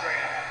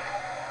frustrated.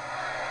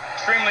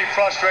 Extremely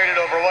frustrated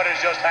over what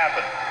has just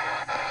happened.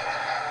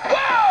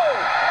 Whoa!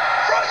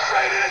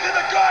 Frustrated isn't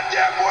the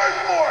goddamn word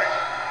for it.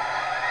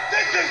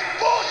 This is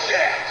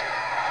bullshit.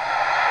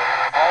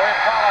 Oh, we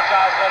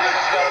apologize, ladies You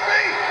and screw gentlemen.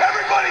 me.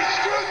 Everybody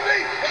screws me.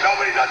 And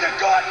nobody does a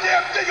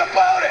goddamn thing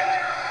about it.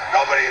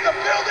 Nobody in the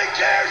building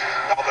cares.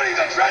 Nobody in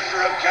the dressing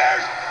room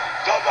cares.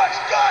 So much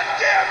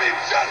goddamn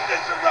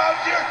injustice around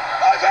here.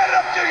 I've had it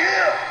up to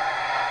here.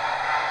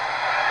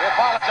 We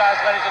apologize,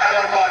 ladies and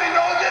gentlemen. Everybody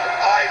knows it.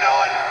 I know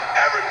it.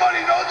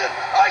 Everybody knows it.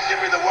 I should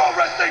be the World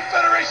Wrestling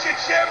Federation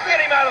champion. Get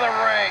him out of the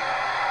ring.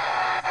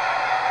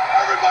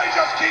 Everybody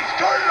just keeps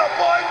turning a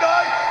blind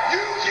eye.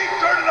 You keep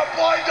turning a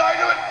blind eye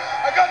to it.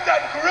 I got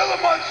that Gorilla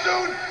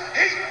Monsoon.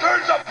 He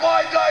turns a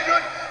blind eye to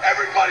it.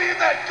 Everybody in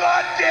that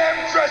goddamn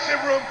dressing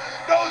room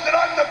knows that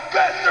I'm the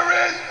best there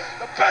is,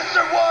 the best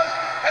there was,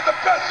 and the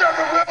best there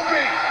ever will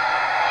be.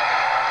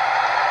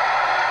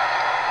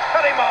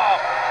 Cut him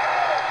off.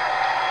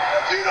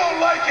 If you don't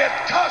like it,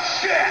 tough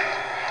shit.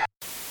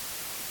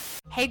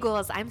 Hey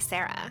ghouls, I'm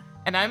Sarah.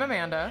 And I'm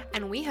Amanda.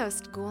 And we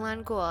host Ghoul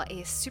on Ghoul,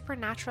 a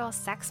supernatural,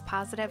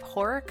 sex-positive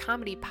horror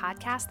comedy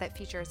podcast that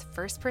features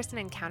first-person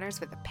encounters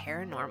with the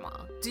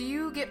paranormal. Do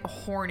you get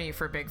horny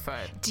for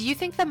Bigfoot? Do you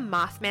think the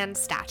Mothman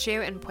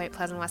statue in Point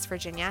Pleasant, West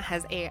Virginia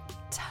has a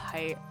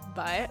tight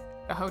butt?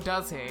 Oh,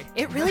 does he?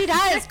 It really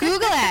does. Google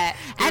it.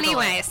 Google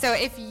Anyway, it. so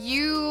if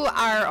you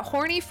are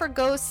horny for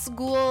ghosts,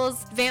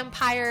 ghouls,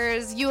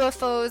 vampires,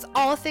 UFOs,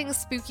 all things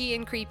spooky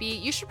and creepy,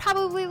 you should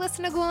probably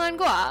listen to Ghoul on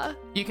Ghoul.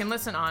 You can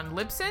listen on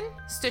Libsyn,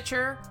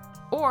 Stitcher,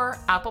 or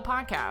Apple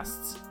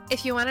Podcasts.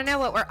 If you want to know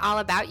what we're all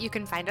about, you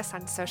can find us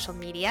on social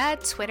media,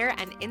 Twitter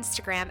and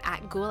Instagram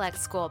at Ghoul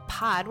X School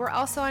Pod. We're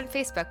also on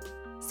Facebook.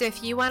 So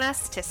if you want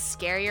us to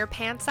scare your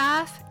pants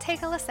off,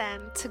 take a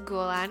listen to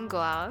Ghoul on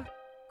Ghoul.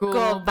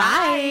 Ghoul,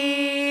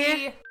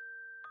 bye!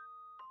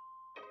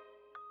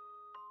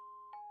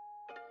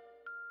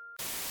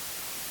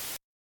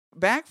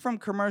 Back from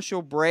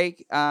commercial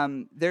break,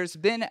 there's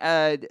been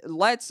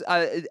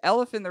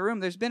elephant in the room.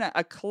 There's been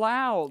a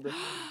cloud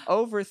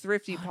over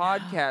Thrifty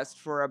Podcast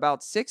for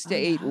about 6 to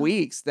 8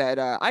 weeks that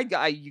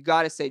you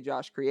got to say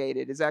Josh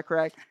created. Is that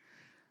correct?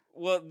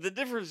 Well, the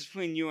difference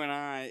between you and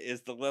I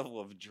is the level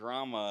of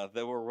drama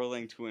that we're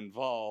willing to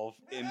involve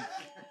in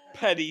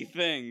petty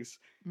things.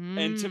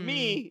 And to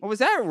me... Was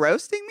that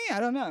roasting me? I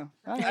don't know.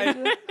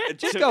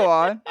 Just go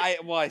on.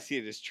 I see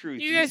it as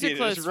truth. You guys see are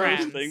close it as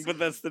friends. roasting, but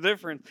that's the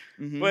difference.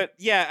 Mm-hmm. But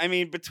yeah, I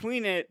mean,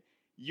 between it,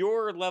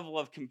 your level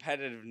of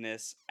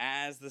competitiveness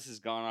as this has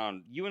gone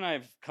on, you and I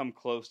have come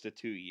close to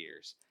 2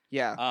 years.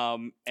 Yeah.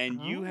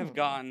 And you have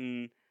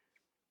gotten...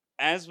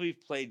 As we've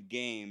played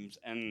games,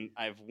 and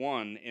I've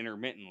won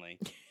intermittently,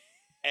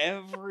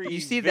 you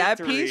see that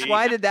piece?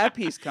 Why did that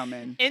piece come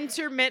in?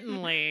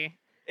 Intermittently.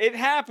 It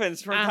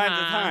happens from time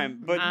to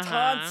time, but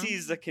Todd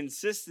sees a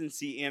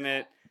consistency in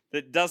it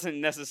that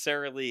doesn't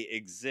necessarily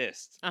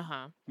exist.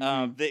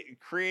 That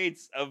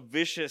creates a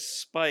vicious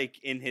spike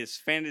in his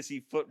fantasy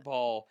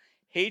football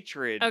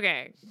hatred.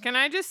 Okay, can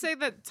I just say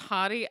that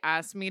Toddy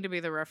asked me to be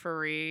the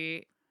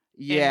referee?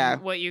 Yeah.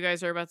 What you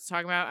guys are about to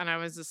talk about, and I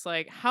was just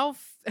like, how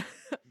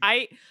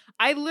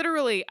I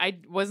literally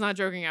was not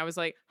joking. I was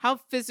like, how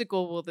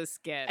physical will this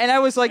get? And I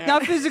was like,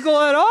 not physical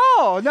at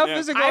all. Not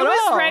physical at all.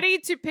 I was ready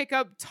to pick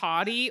up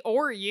Toddy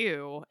or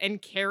you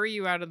and carry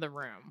you out of the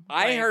room.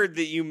 I heard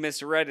that you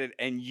misread it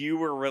and you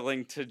were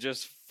willing to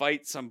just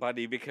fight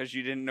somebody because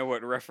you didn't know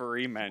what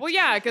referee meant. Well,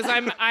 yeah, because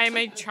I'm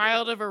a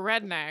child of a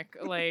redneck.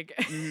 Like,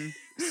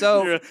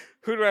 so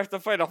who do I have to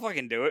fight? I'll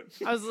fucking do it.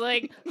 I was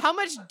like, how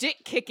much dick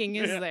kicking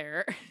is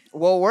there?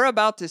 Well, we're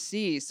about to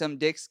see some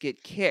dicks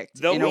get kicked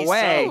in a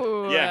way.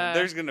 Yeah,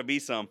 there's gonna be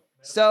some.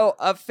 So,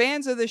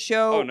 fans of the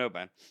show. Oh no,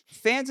 Ben.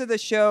 Fans of the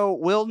show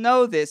will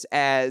know this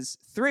as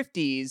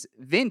Thrifty's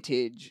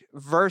vintage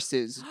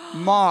versus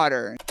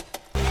modern.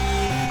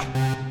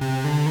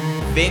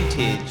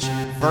 Vintage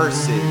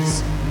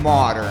versus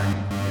modern.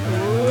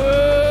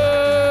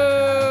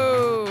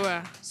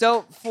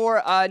 So,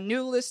 for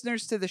new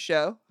listeners to the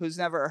show who's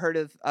never heard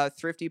of a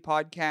Thrifty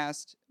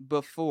Podcast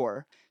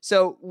before,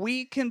 so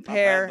we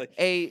compare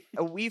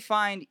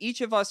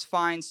each of us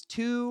finds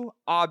 2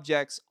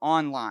 objects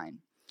online,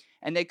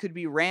 and they could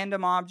be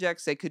random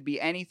objects, they could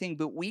be anything,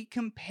 but we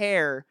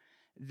compare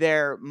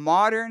their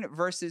modern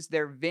versus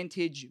their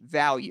vintage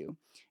value,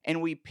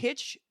 and we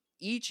pitch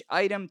each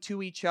item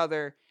to each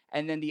other,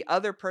 and then the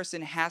other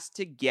person has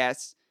to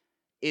guess,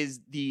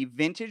 is the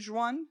vintage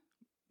one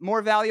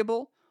more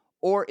valuable?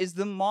 Or is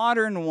the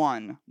modern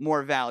one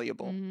more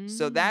valuable?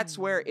 So that's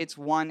where it's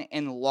won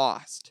and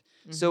lost.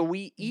 So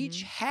we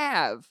each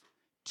have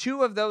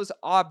 2 of those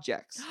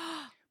objects.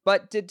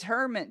 But to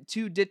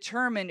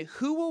determine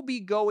who will be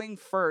going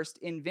first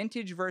in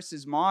vintage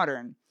versus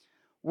modern,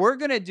 we're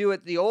going to do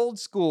it the old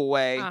school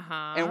way.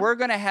 And we're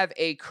going to have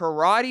a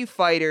Karate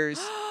Fighters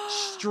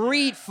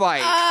street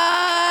fight.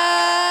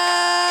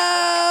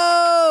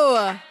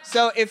 Oh!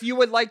 So if you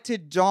would like to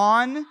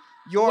don...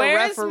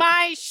 Where's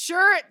my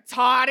shirt,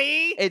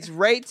 Toddy? It's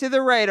right to the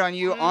right on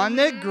you, on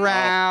the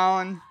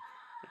ground.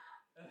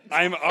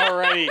 I'm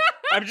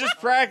just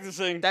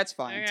practicing. That's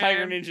fine. Okay.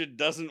 Tiger Ninja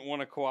doesn't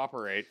want to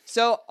cooperate.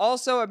 So,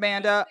 also,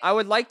 Amanda, I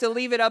would like to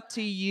leave it up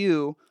to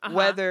you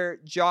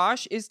whether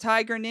Josh is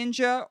Tiger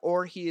Ninja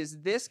or he is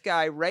this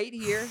guy right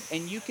here,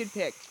 and you can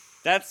pick.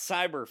 That's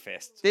Cyber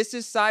Fist. This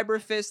is Cyber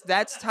Fist.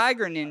 That's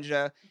Tiger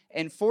Ninja.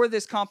 And for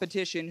this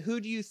competition,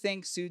 who do you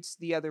think suits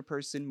the other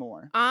person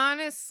more?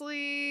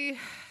 Honestly,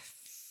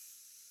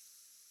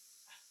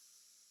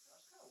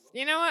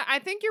 you know what? I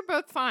think you're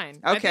both fine.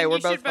 Okay, we're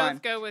both fine.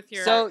 Both go with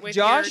your so with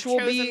Josh your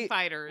will be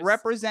fighters.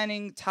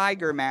 representing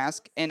Tiger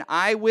Mask, and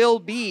I will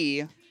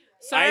be.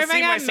 Sorry if I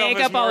got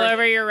makeup all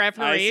over your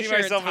referee shirt, I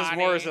see myself Toddy. as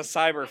more as a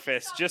Cyber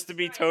Fist, just to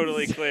be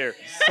totally clear.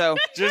 So,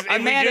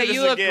 Amanda,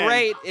 you look again.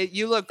 great.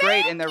 You look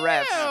great in the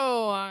refs.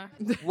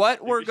 Thank you.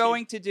 What we're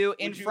going to do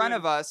in front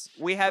of us,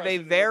 we have a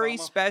very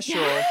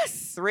special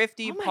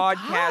Thrifty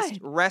Podcast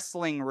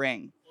wrestling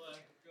ring.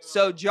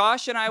 So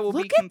Josh and I will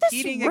be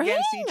competing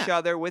against each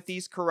other with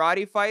these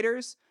Karate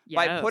Fighters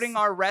by putting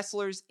our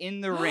wrestlers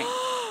in the ring.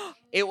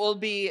 It will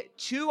be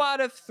 2 out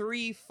of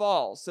 3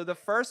 falls. So the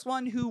first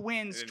one who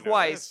wins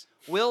twice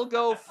will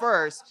go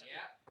first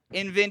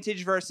in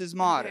vintage versus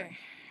modern. Okay,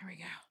 here we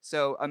go.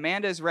 So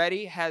Amanda's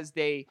ready.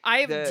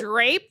 I've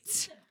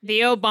draped the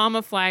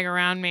Obama flag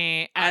around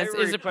me as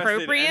is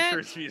appropriate.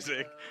 Entrance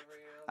music.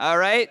 All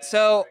right.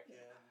 So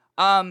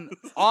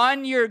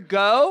on your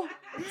go,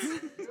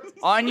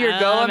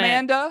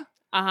 Amanda.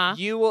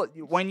 You will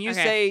when you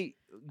say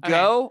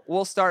go,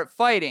 we'll start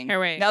fighting. Here,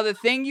 wait. Now the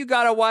thing you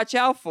gotta watch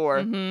out for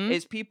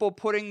is people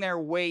putting their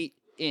weight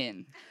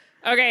in.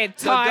 Okay,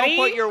 So Toddy.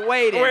 don't put your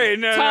weight in. Wait,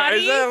 no. Toddy?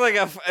 Is that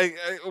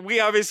like we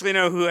obviously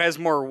know who has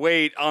more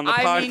weight on the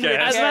I mean, I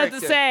podcast. was about character.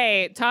 to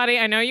say, Toddy,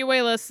 I know you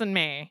weigh less than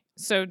me,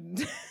 so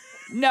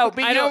No,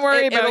 but I don't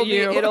worry about it'll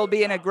you. It'll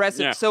be an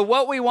aggressive. Yeah. So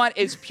what we want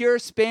is pure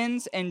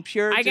spins and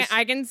pure. I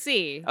can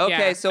see. Okay,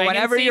 Yeah, so I can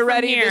whenever see you're from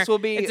ready, here. this will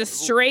be. It's a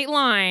straight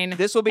line.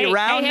 This will be Hey,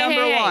 round hey, hey,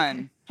 number hey, hey.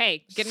 one.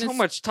 Hey, get in So this.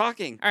 much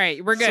talking. All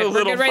right, we're good. So We're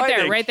little good right there,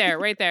 fighting. right there,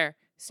 right there.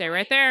 Stay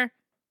right there.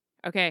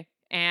 Okay,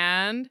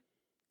 and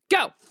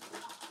go.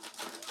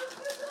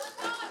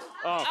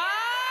 Oh.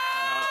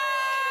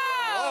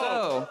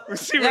 So, We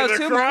see No, where the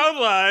two crowd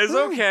lies.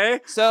 Okay.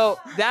 so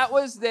that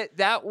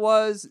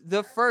was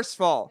the first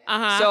fall.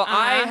 Uh-huh, So uh-huh.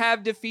 I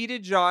have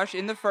defeated Josh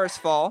in the first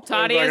fall.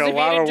 Toddy There's has like a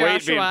lot of defeated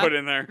weight being Joshua. put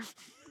in there.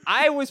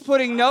 I was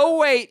putting no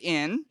weight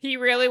in. He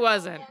really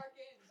wasn't.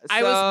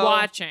 I was so-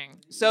 watching.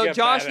 So You got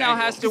Josh bad now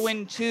angles. has to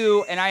win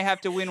 2, and I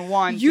have to win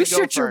 1. You to go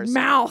shut your first.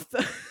 mouth.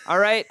 All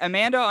right,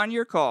 Amanda, on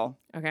your call.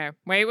 Okay,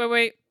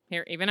 wait.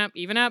 Here, even up.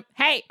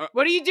 Hey,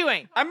 what are you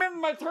doing? I'm in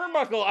my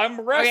turnbuckle.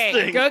 I'm resting.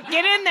 Okay, go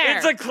get in there.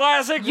 It's a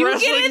classic You get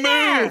wrestling in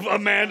there. move,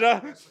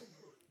 Amanda.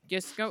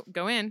 Just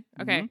go in.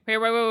 Okay.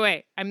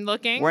 Wait. I'm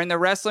looking. We're in the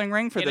wrestling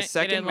ring for Get the in,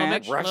 second get in,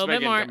 match. A little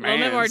bit Wrestling more. A little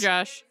bit more, demands.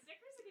 Josh.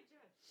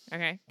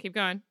 Okay, keep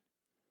going.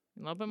 A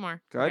little bit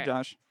more. Go ahead, Okay.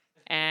 Josh.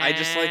 And I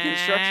just like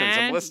instructions.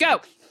 I'm listening.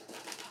 Go.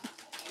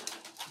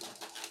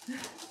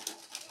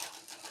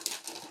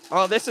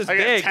 Oh, this is I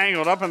got big.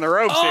 tangled up in the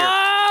ropes here.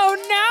 Oh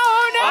no!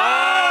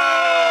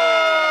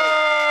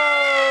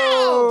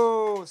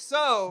 Oh,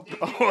 so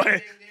Oh,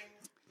 wait.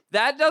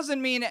 that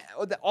doesn't mean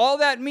all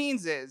that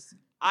means is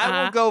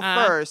I will go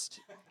first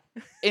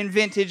in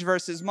vintage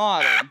versus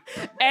modern.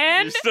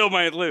 And You still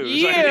might lose.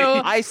 you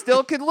I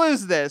still could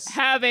lose this.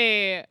 have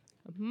a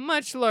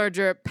much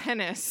larger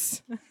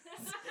penis.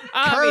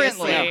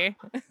 Currently. Obviously.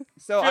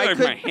 So I feel I like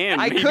could my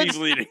hand I may could be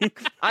bleeding.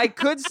 I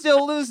could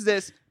still lose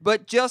this,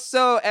 but just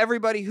so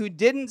everybody who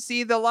didn't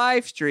see the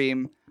live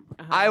stream,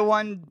 I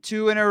won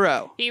 2 in a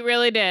row. He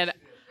really did.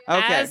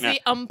 Okay. As the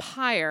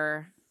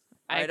umpire.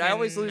 All right, I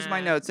always lose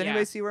my notes.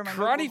 Anybody see where my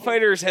Karate notebook-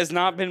 Fighters has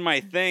not been my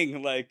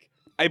thing. Like,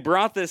 I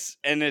brought this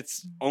and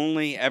it's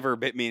only ever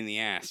bit me in the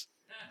ass.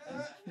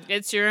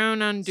 It's your own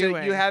So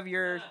undoing. you have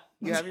yours.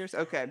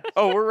 Okay.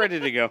 Oh, we're ready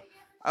to go.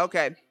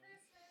 Okay.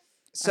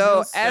 So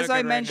feels so as I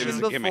good right mentioned now.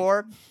 It was a gimmick.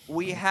 before,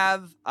 we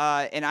have,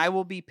 and I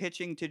will be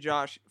pitching to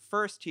Josh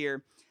first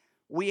here.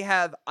 We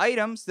have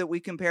items that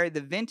we compare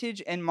the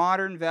vintage and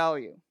modern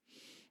value.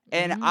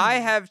 And I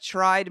have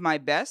tried my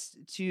best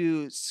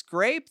to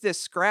scrape the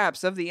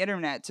scraps of the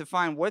internet to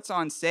find what's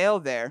on sale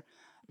there.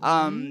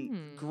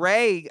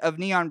 Greg of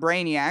Neon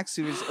Brainiacs,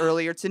 who was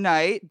earlier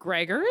tonight,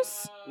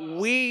 Gregors?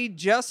 we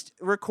just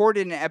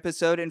recorded an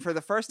episode, and for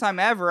the first time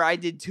ever, I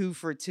did 2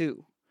 for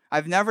 2.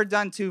 I've never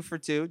done 2 for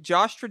 2.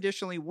 Josh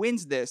traditionally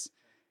wins this,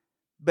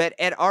 but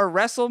at our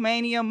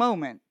WrestleMania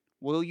moment,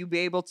 will you be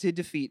able to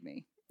defeat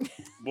me?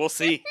 We'll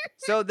see.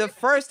 So the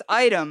first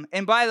item,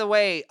 and by the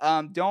way,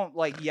 don't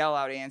like yell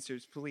out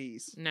answers,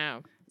 please.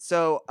 No.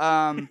 So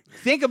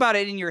think about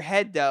it in your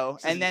head though,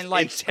 and then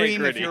like scream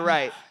if Integrity. you're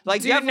right.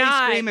 Like Do definitely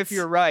not. scream if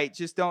you're right.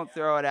 Just don't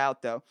throw it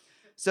out though.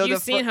 So You've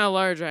the seen how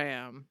large I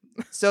am.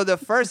 so the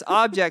first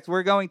object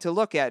we're going to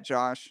look at,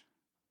 Josh,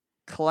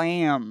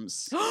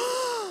 clams.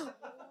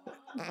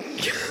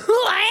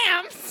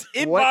 Lambs!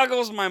 It What-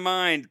 boggles my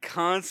mind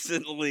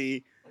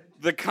constantly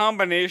the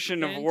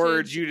combination of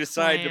words Vintage you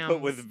decide to put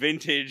clams. with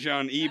vintage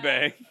on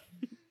eBay.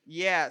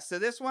 Yeah, so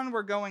this one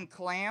we're going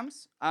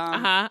clams.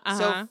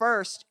 So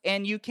first,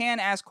 and you can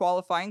ask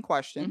qualifying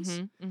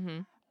questions.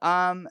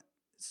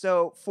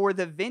 So for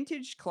the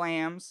vintage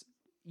clams,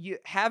 you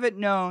have it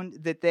known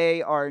that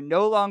they are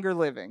no longer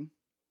living.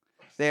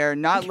 They are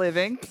not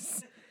living.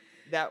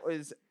 That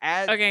was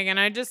Okay, can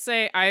I just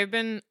say I've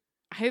been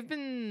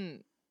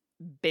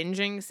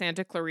binging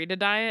Santa Clarita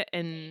Diet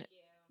and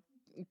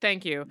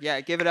thank you.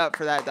 Yeah, give it up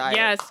for that diet.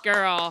 Yes,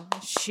 girl.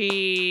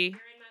 She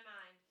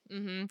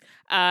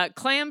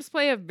clams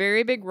play a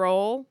very big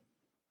role.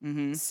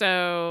 Mm-hmm.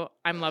 So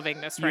I'm loving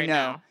this right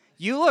now.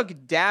 You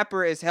look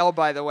dapper as hell,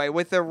 by the way,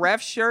 with the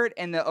ref shirt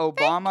and the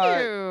Obama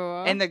Thank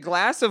you. and the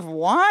glass of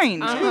wine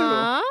too.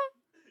 Uh-huh.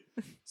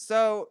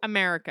 So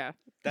America.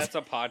 That's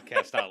a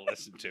podcast I'll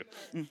listen to.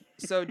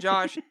 So,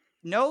 Josh,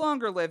 no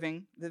longer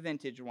living, the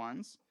vintage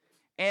ones.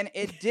 And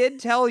it did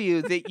tell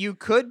you that you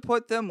could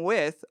put them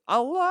with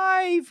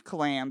alive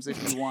clams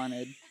if you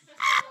wanted.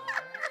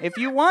 If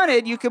you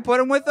wanted, you could put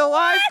them with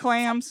alive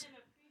clams.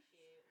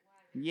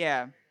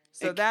 Yeah.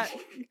 So that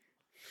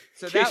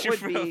You're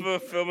would be...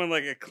 filming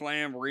like a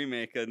clam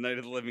remake of Night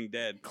of the Living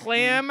Dead.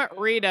 Clam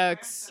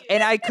Redux.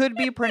 And I could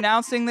be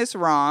pronouncing this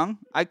wrong.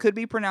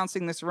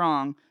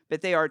 But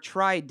they are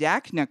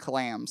tridacna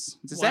clams.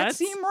 Does that What?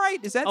 seem right?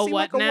 Does that A seem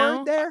what like a now?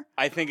 word there?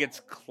 I think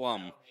it's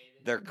clum.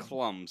 They're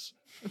clums.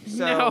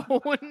 So,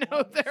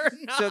 No, they're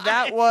not. so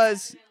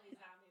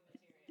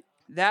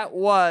that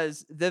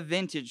was the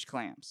vintage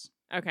clams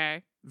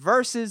Okay.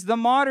 versus the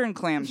modern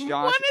clams, Josh.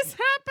 What is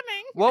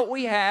happening? What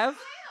we have,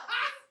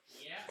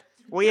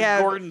 we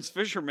have, Gordon's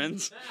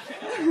Fisherman's.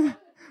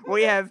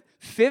 We have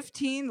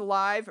 15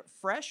 live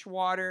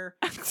freshwater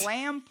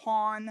clam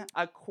pond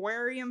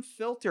aquarium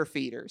filter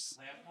feeders.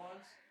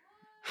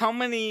 How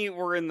many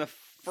were in the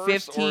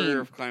first 15.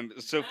 order of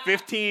clams? So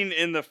 15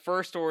 in the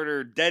first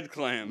order dead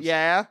clams.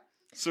 Yeah.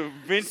 So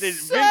vintage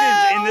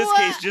in this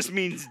case just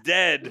means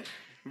dead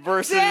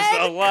versus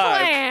Dead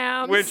alive.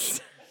 clams. Which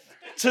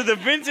to the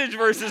vintage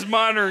versus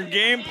modern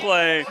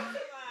gameplay,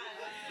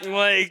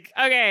 like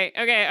Okay.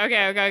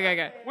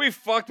 we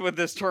fucked with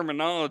this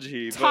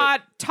terminology.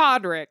 But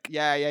Toddrick.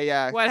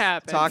 Yeah. What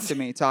happened? Talk to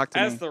me.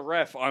 as the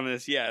ref on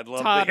this, yeah, I'd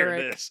love to hear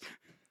Toddrick. this.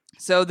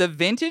 So the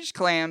vintage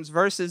clams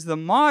versus the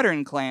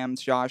modern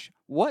clams, Josh.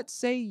 What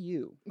say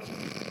you?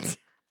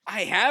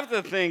 I have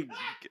to think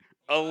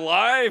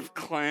alive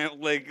clam,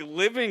 like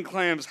living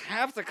clams,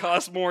 have to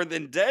cost more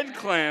than dead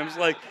clams.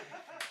 Like,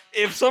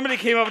 if somebody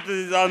came up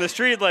on the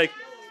street, like,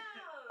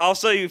 I'll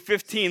sell you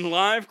 15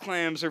 live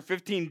clams or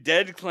 15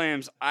 dead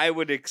clams, I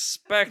would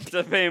expect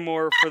to pay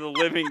more for the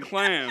living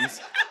clams,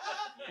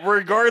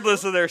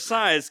 regardless of their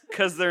size,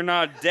 because they're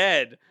not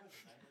dead.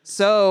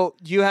 So,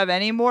 do you have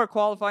any more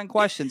qualifying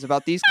questions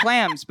about these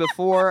clams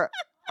before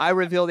I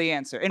reveal the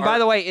answer? And by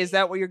the way, is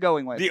that what you're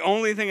going with? The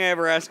only thing I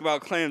ever ask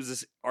about clams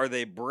is, are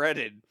they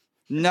breaded?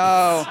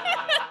 No.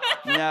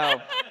 No.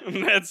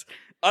 That's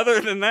other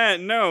than that,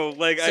 no.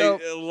 Like, So-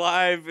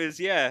 live is,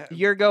 yeah.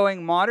 You're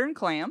going modern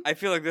clam. I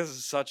feel like this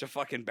is such a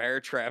fucking bear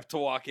trap to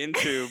walk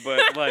into,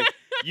 but like,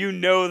 you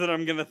know that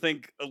I'm gonna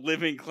think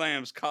living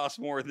clams cost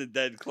more than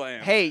dead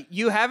clams. Hey,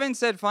 you haven't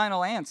said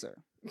final answer.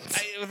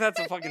 That's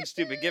a fucking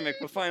stupid gimmick.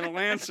 The final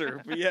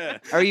answer, but yeah.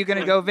 Are you going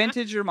to go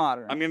vintage or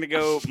modern? I'm gonna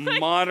go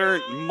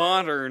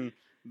modern,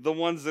 the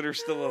ones that are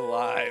still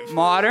alive.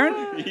 Modern?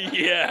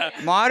 Yeah.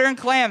 Modern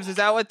clams. Is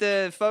that what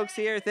the folks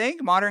here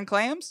think? Modern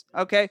clams?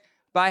 Okay.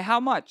 By how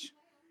much?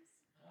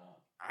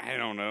 I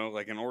don't know.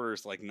 Like an order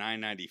is like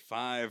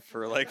 $9.95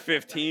 for like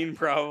 15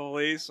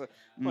 probably. So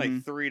like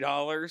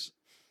 $3.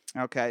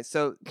 Okay,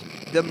 so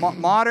the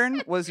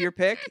modern was your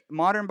pick.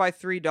 Modern by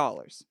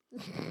 $3.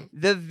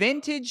 The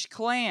vintage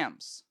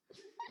clams,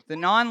 the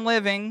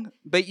non-living,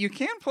 but you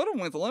can put them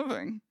with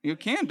living. You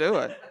can do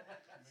it.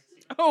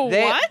 Oh,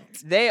 what?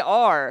 They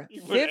are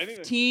You put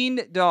anything.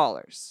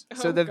 $15.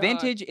 So Oh, the God.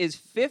 vintage is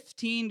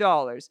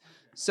 $15.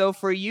 So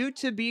for you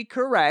to be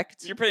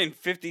correct, You're paying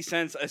 50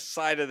 cents a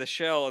side of the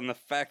shell, and the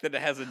fact that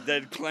it has a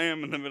dead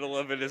clam in the middle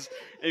of it is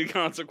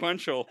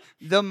inconsequential.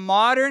 the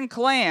modern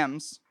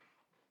clams,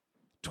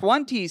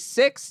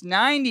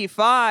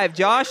 $26.95.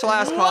 Josh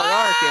Last Call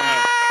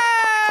Larkin.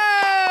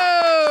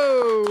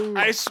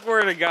 I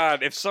swear to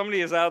God, if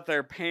somebody is out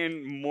there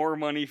paying more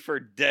money for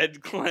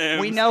dead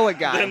clams, We know a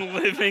guy. than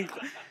living,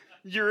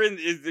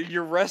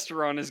 your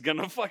restaurant is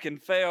gonna fucking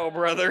fail,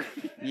 brother.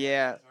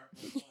 Yeah.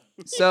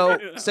 So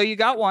you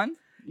got one.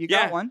 You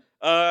got Yeah. one.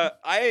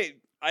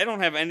 I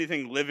don't have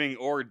anything living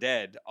or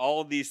dead.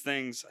 All of these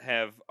things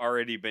have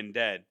already been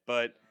dead.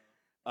 But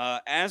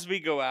as we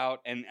go out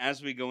and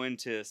as we go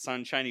into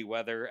sunshiny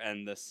weather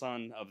and the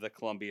sun of the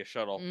Columbia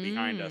shuttle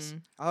behind us,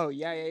 Oh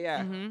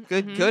yeah. Mhm,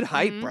 Good mhm, good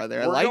hype, mhm.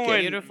 brother. I we're like going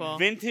it. Beautiful.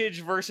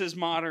 vintage versus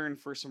modern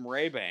for some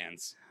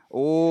Ray-Bans.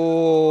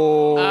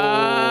 Oh.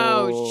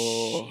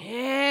 Oh,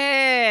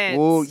 shit.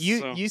 Oh,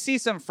 So- you see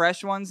some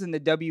fresh ones in the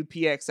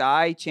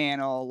WPXI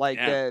channel, like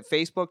Yeah. the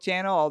Facebook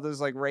channel, all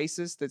those like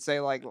racists that say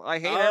like I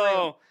hate everyone.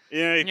 Oh,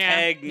 you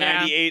tag yeah.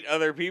 98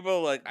 other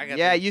people. Like, I got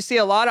Yeah, the, you see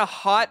a lot of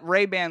hot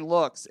Ray-Ban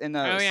looks in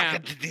those. Oh, I yeah.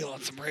 got the deal on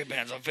some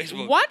Ray-Bans on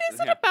Facebook. What is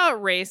it Yeah.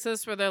 about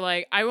racists where they're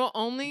like, I will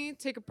only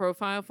take a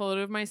profile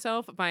photo of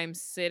myself if I am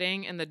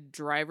sitting in the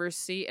driver's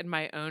seat in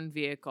my own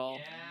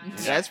vehicle?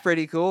 That's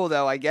pretty cool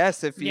though, I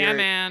guess if you're Yeah,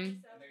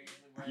 man.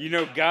 You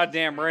know,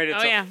 goddamn right, it's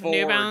Oh, a yeah. Ford.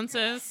 New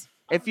Balances.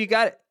 if you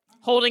got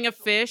Holding a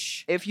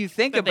fish. if you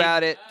think that they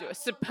about it,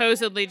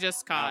 Supposedly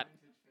just caught.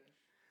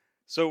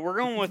 So we're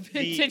going with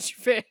Vintage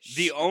fish.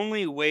 the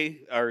only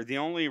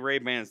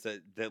Ray-Bans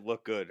that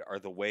look good are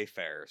the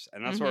Wayfarers,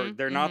 and that's where Mhm,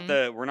 they're not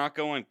we're not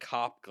going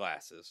cop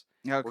glasses.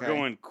 okay. We're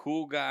going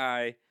cool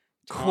guy,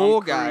 Tom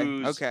Cool guy,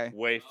 Cruise okay.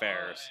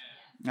 Wayfarers.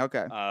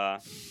 Okay.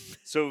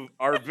 So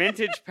our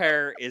vintage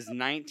pair is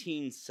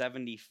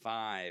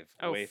 1975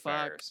 Oh, fuck.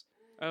 Wayfarers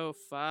Oh,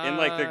 fuck. in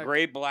like the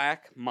gray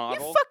black You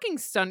model. fucking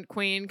stunt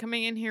queen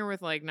coming in here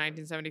with like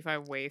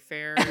 1975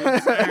 Wayfarers. All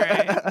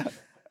right.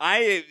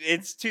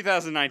 It's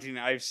 2019.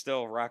 I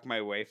still rock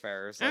my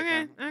Wayfarers.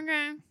 Like,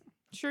 Okay.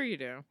 Sure you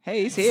do.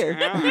 Hey, he's here.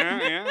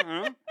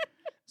 yeah.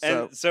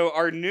 So, And so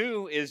our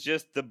new is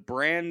just the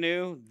brand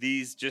new.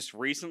 These just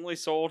recently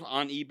sold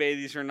on eBay.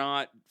 These are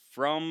not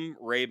from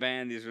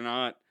Ray-Ban. These are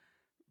not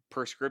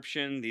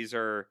prescription. These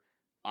are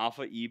off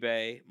of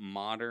eBay.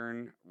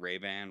 Modern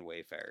Ray-Ban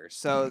Wayfarers.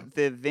 so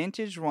the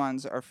vintage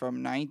ones are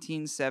from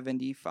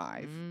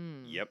 1975.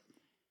 Mm. Yep,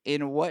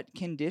 In what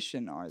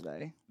condition are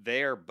they?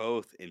 they are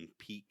both in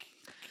peak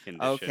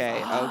condition.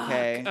 Okay,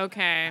 okay.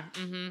 Okay.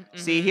 Mm-hmm,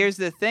 See, here's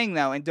the thing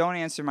though, and don't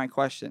answer my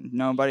question.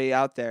 Nobody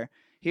out there.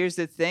 Here's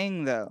the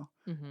thing though.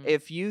 Mm-hmm.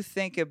 If you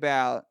think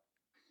about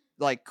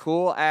like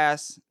cool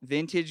ass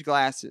vintage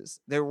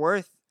glasses, they're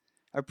worth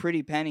a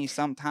pretty penny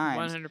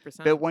sometimes.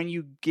 100%. But when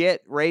you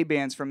get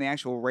Ray-Bans from the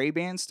actual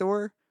Ray-Ban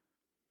store,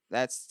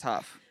 that's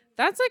tough.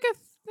 That's like a.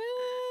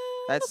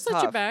 That's it'll set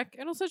you tough. back.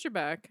 It'll set you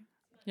back.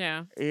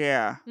 Yeah.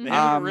 Yeah. They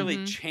haven't Mhm.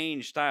 really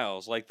changed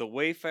styles. Like the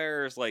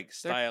Wayfarers, like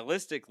They're-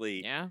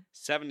 stylistically, Yeah.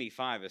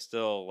 75 is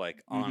still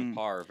like on Mhm.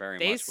 par very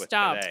They much with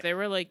stopped. today. They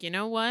were like, you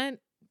know what?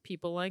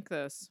 People like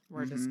this.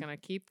 We're just Mhm. gonna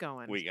keep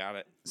going. We got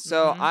it.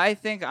 So Mhm. I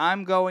think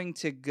I'm going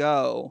to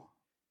go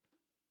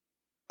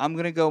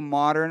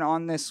modern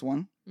on this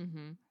one.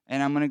 Mm-hmm.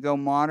 And I'm going to go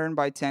modern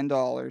by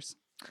 $10.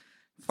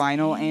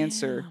 Final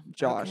answer, Damn,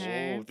 Josh.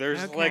 okay. Oh,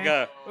 there's like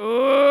a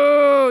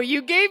Ooh,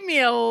 you gave me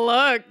a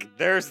look.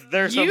 there's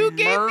You a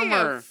gave me a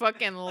murmur.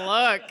 fucking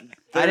look.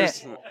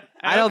 There's-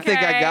 I don't think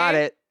I got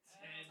Okay. it.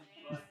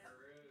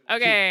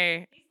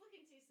 Okay.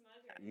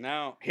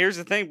 No, here's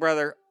the thing,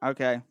 brother.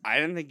 Okay. I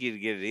didn't think you'd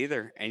get it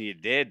either, and you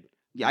did.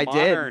 Yeah, I did.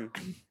 Modern,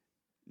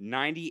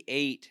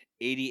 98,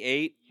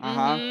 88.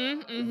 Uh-huh.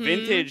 Mhm, mhm.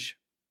 Vintage,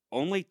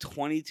 only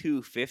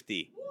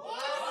 22.50.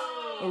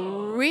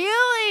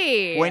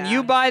 Really? When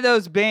you buy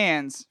those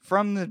bands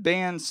from the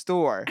band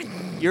store,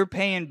 you're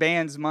paying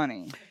bands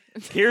money.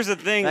 Here's the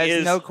thing: That's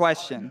is no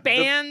question.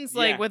 bands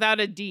like yeah. without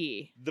a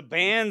D. the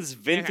band's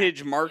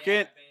vintage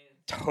market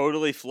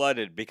totally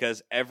flooded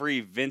because every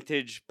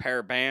vintage pair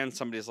of bands,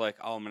 somebody's like,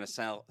 "Oh, I'm gonna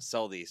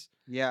sell these."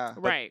 Yeah.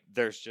 But Right.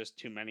 There's just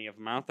too many of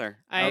them out there.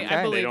 I Okay.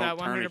 They believe don't that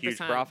turn 100%. a huge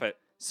profit.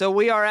 So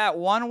we are at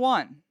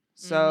 1-1.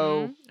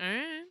 So Mhm. All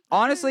right.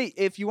 honestly,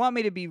 if you want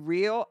me to be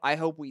real, I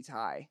hope we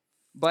tie.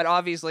 But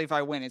obviously, if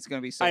I win, it's going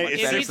to be so much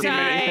If better we for me.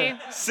 tie-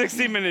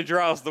 60-minute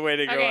draw is the way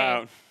to go Okay.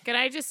 out. Can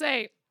I just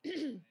say,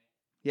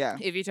 Yeah.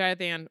 if you try at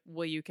the end,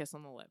 will you kiss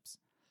on the lips?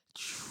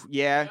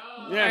 Yeah.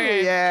 Yeah,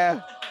 Okay.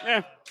 Yeah.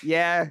 yeah.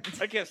 Yeah.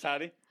 I kissed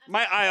Hottie.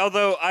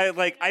 Although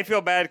I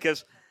feel bad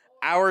because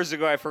hours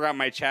ago I forgot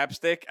my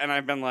chapstick and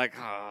I've been like,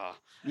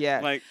 Yeah.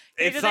 like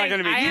Here's it's the not thing,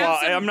 gonna be. I have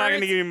some I'm not gonna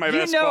birds- give you my You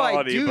best know I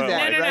quality. do but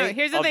that, No, no, no. right?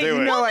 Here's the I'll thing. do it.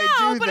 You know I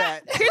no, do but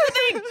that. here's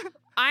the thing.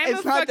 I'm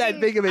It's a not that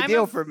fucking- big of a I'm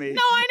deal for me.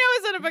 No, I know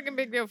it's not a fucking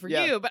big deal for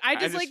Yeah. you, but I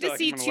just just like feel to like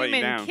see I'm gonna two let you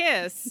men down.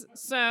 kiss.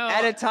 So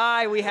At a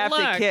tie, we have to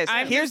Look, kiss.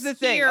 I'm Here's the just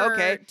thing. here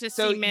Okay. to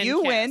So see men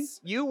you win. kiss.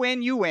 You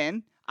win. You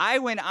win. I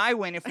win. I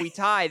win. If we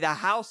tie, the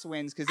house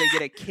wins because they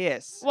get a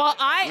kiss. well,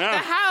 No. the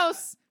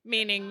house,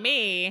 meaning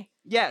me.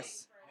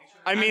 Yes.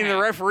 I mean, the Okay.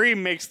 referee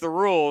makes the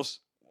rules.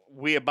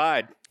 We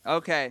abide.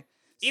 Okay.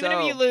 Even so,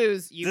 if you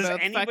lose, you Does both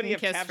anybody fucking have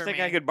kiss for chapstick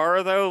me. I could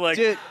borrow though? Like,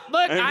 dude,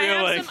 Look, I I feel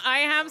have like- some. I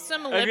have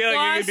some I lip feel like it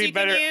gloss could be you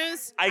better- can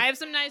use. I have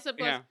some nice lip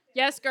gloss. Yeah.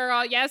 Yes,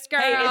 girl. Yes, girl.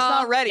 hey, it's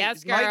not ready.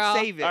 Yes, Mike, girl.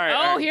 save it. All right, Oh,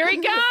 all right. here he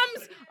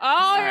comes.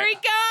 Oh, here he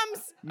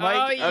comes.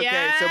 Mike. Oh,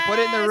 okay. So put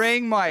it in the yes.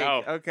 ring, Mike.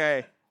 Oh.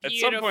 Okay. At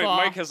some point, Beautiful.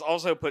 Mike has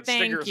also put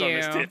Thank stickers on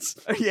his you. tits.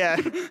 Yeah.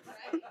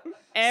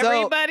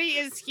 Everybody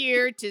is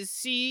here to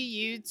see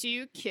you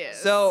two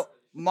kiss. So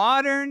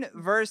modern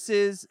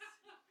versus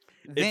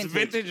vintage. It's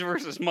vintage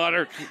versus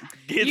modern.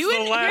 It's you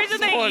the last here's the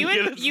thing. one. Get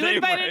You, his you name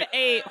invited right.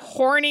 a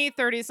horny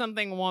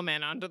 30-something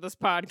woman onto this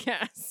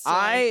podcast. So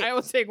I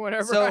will take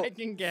whatever so I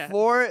can get.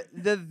 For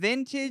the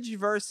vintage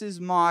versus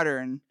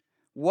modern,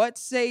 what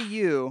say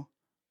you?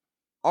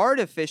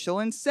 Artificial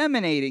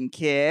inseminating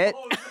kit.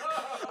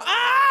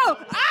 Oh!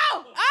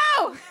 Oh!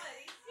 Oh!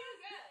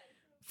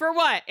 For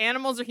what?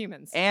 Animals or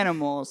humans?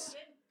 Animals.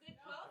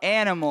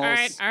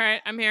 Animals. All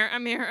right. I'm here.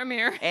 I'm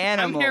here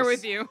Animals. I'm here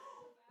with you.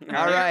 I'm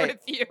All here right.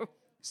 with you.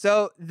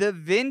 So the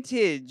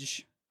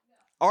vintage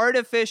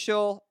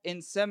artificial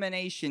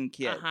insemination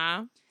kit.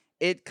 Uh-huh.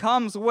 It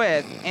comes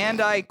with,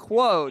 and I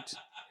quote,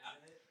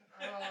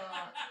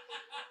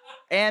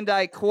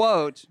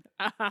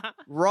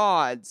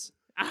 rods,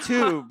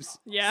 tubes,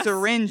 Yes.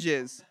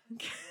 syringes,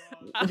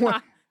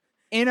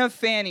 in a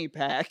fanny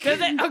pack. Does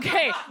it?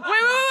 Okay.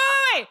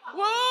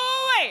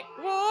 Wait.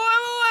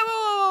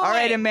 All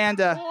right,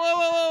 Amanda.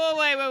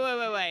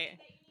 Wait.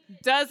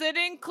 Does it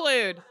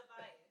include?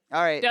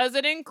 All right. Does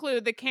it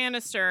include the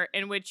canister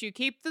in which you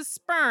keep the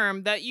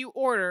sperm that you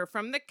order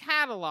from the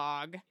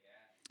catalog?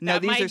 No,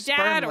 that these my are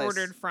dad spermless.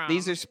 ordered from?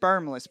 These are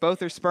spermless.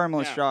 Both are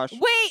spermless, Yeah. Josh.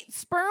 Wait,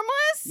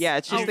 spermless? Yeah,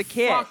 it's just oh, the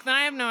kit. Fuck, then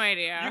I have no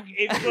idea.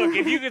 Look,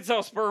 if you could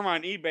sell sperm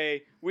on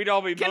eBay, we'd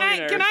all be Can I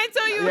millionaires.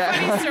 tell you a Yeah.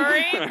 funny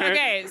story?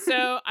 Okay,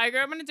 so I grew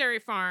up on a dairy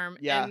farm,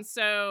 Yeah. and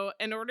so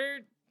in order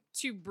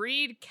to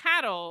breed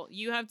cattle,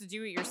 you have to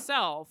do it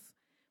yourself,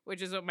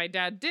 which is what my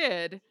dad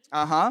did.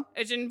 Uh-huh.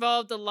 Which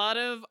involved a lot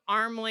of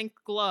arm-length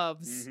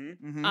gloves.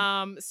 Mm-hmm.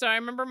 Mhm. So I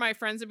remember my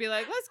friends would be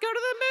like, "Let's go to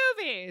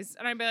the movies,"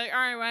 and I'd be like, "All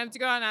right, well, I have to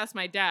go out and ask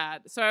my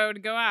dad." So I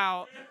would go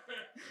out.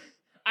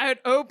 I would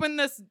open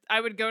this.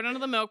 I would go down to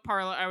the milk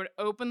parlor. I would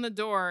open the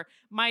door.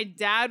 My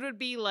dad would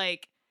be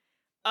like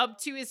up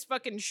to his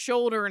fucking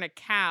shoulder in a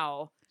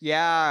cow.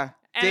 Yeah.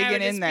 And I would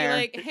Digging just in there. be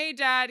like, "Hey,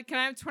 Dad, can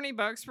I have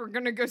 $20? We're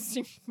gonna go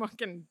see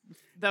fucking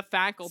The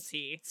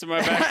Faculty," So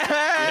my back.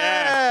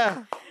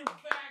 Yeah.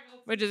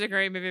 which is a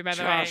great movie, by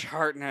the Josh way.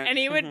 Hartnett. And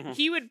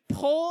he would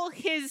pull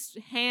his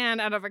hand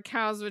out of a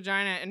cow's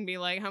vagina and be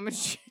like, "How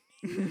much do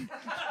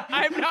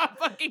I'm not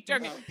fucking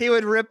joking. He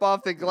would rip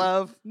off the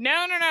glove.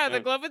 No. The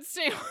glove would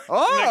stay on.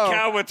 Oh! And the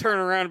cow would turn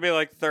around and be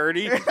like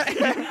 30.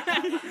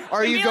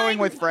 Are you be going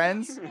like- with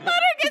friends? Let her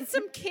get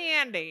some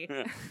candy.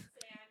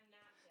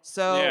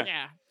 So, Yeah.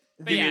 Yeah.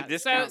 But Give me a yeah,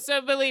 discount.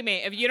 so believe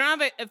me, if you don't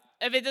have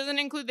if it doesn't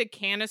include the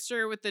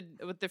canister with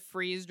the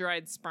freeze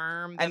dried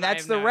sperm, then and I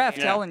that's have the no ref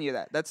idea. telling you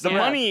that. That's the The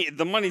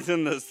ref. money's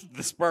in the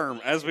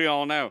sperm, as we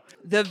all know.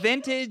 The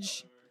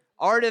vintage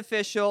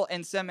artificial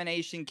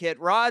insemination kit,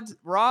 rods,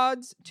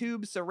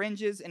 tubes,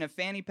 syringes, in a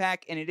fanny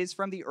pack, and it is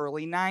from the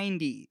early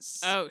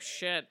 90s. Oh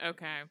shit.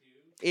 Okay.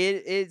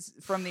 It is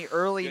from the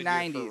early Good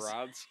idea for 90s.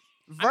 rods.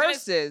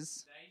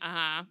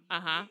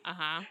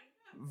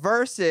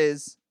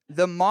 Versus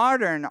the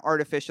modern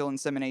artificial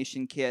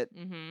insemination kit,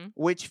 Mm-hmm.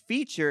 which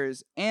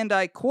features, and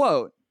I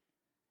quote,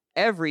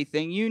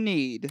 everything you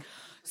need.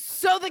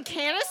 So the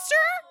canister?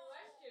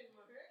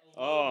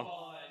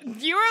 Oh.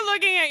 You were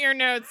looking at your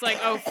notes like,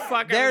 oh fuck.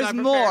 I was There's not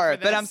prepared more,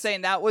 for but I'm this.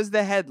 saying that was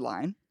the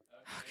headline.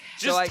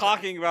 Just So I-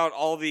 talking about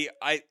all the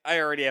I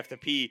already have to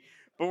pee,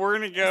 but we're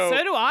gonna go.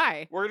 So do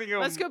I. We're gonna go.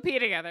 Let's go pee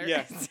together.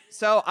 Yeah.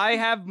 So I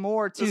have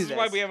more to This this. is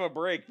why we have a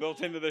break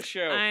built into the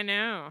show. I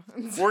know.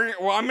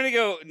 I'm gonna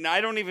go. I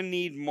don't even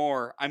need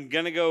more. I'm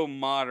gonna go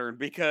modern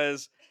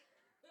because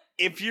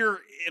if you're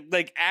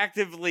like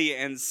actively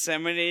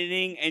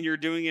inseminating and you're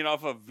doing it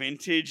off of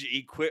vintage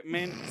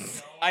equipment,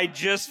 I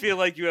just feel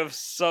like you have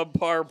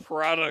subpar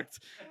product.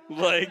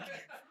 Like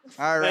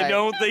All right. I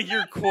don't think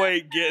you're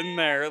quite getting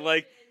there.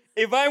 Like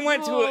if I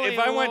went to a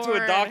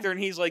Lord. doctor and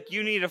he's like,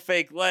 you need a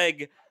fake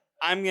leg,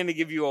 I'm gonna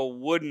give you a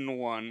wooden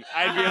one.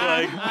 I'd be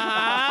like,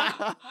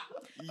 Uh-huh.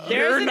 you're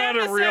There's an not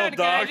a real episode,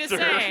 can I just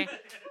doctor. say,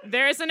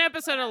 there's an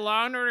episode of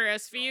Law and Order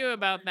SVU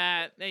about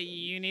that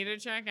you need to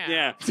check out.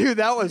 Yeah, Dude,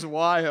 that was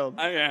wild.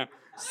 yeah.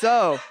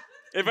 So,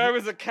 If I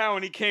was a cow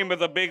and he came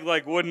with a big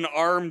like wooden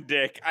arm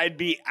dick, I'd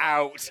be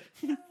out.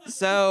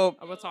 so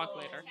We'll talk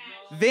later.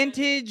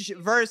 vintage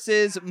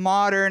versus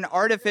modern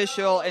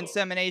artificial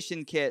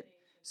insemination kit.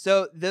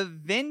 So the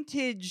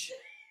vintage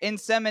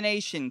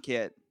insemination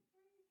kit.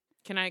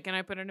 Can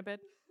I put in a bid?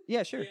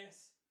 Yeah, sure.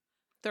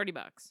 $30.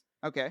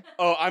 Okay.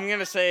 Oh, I'm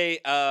gonna say,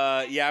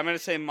 I'm gonna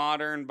say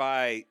modern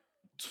by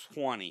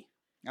 20.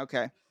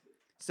 Okay.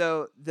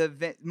 So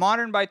the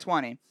modern by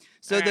 20.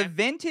 So the Alright.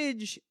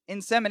 vintage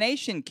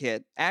insemination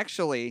kit,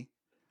 actually,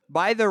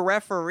 by the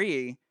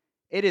referee,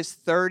 it is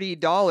 $30,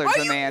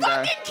 Amanda.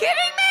 Are you fucking kidding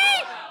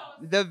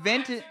me? The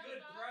vintage.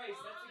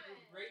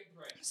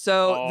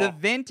 So the Oh.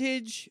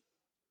 vintage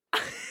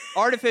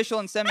artificial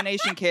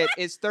insemination kit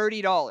is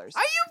 $30.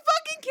 Are you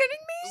fucking kidding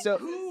me?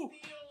 So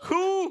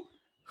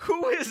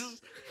Who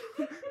is?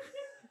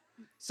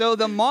 so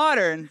the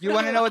modern. You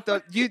want to know what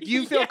the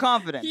you feel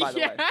confident, by the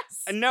way.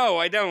 Yes. No,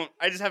 I don't.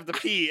 I just have to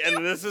pee,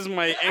 and this is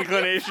my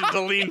inclination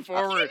to lean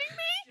forward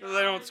because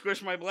I don't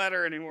squish my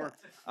bladder anymore.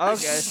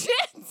 Okay.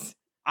 Shit.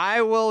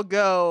 I will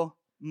go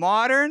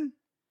modern.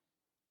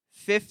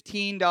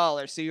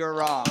 $15. So you're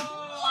wrong.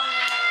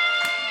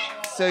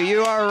 So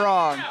you are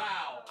wrong.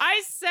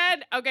 I said,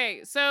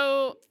 okay,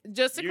 so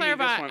just to You need this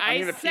clarify, one. I'm I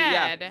gonna pee.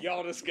 said,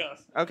 Y'all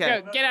discuss.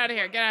 Okay. go, get out of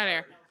here, get out of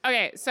here.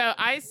 Okay, so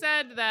I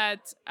said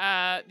that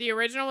the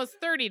original was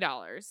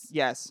 $30.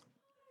 Yes.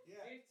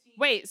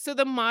 Wait, so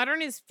the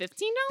modern is $15?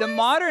 The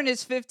modern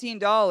is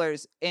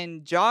 $15,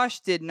 and Josh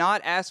did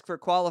not ask for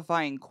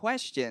qualifying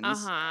questions.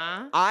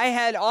 Uh-huh. I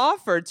had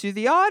offered to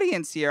the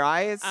audience here.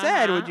 I had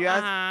said, "Would you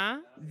ask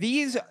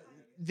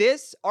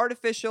this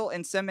artificial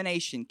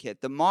insemination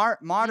kit, the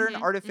modern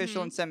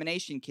artificial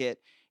insemination kit,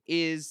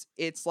 it's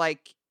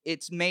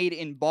made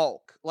in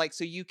bulk. Like,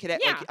 so you could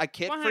have Yeah, like a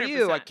kit for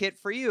you, a 100%. kit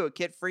for you, a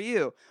kit for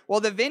you. Well,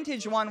 the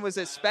vintage one was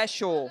a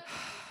special.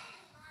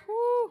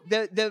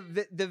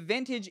 The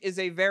vintage is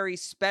a very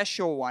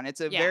special one.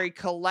 It's a Yeah. very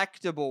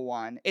collectible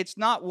one. It's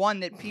not one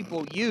that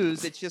people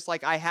use. It's just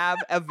like I have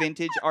a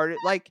vintage art.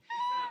 Like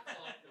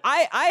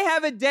I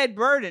have a dead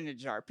bird in a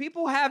jar.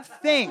 People have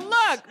things.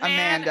 Look,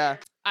 man. Amanda.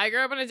 I grew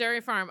up on a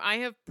dairy farm. I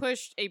have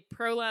pushed a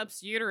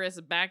prolapsed uterus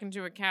back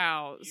into a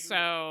cow.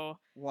 So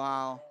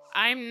Wow.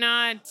 I'm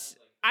not.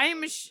 I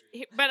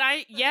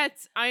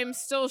am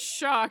still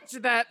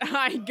shocked that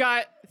I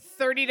got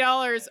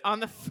 $30 on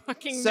the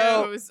fucking So,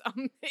 nose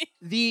on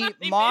The on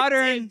the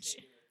modern vintage.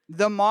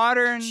 the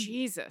modern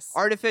Jesus.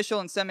 artificial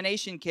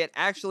insemination kit,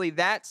 actually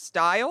that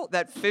style,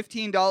 that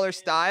 $15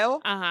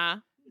 style,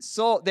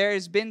 there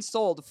has been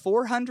sold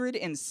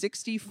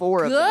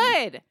 464 of them.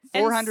 Good.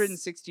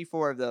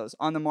 464 of those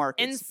on the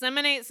market.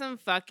 Inseminate some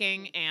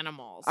fucking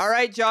animals. All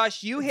right,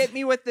 Josh, you hit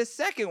me with the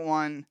second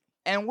one,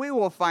 and we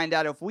will find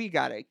out if we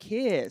got a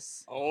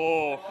kiss.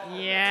 Oh.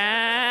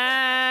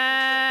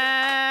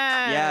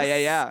 Yeah.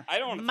 Yeah. I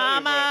don't want to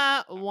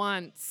Mama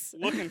once.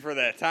 looking for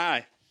that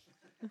tie.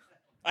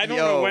 I don't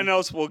Yo. know when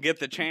else we'll get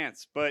the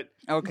chance, but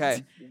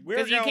Okay. we're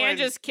Because you going, can't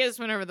just kiss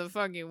whenever the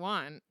fuck you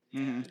want.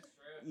 Mhm.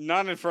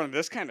 Not in front of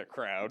this kind of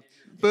crowd.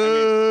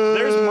 Boo!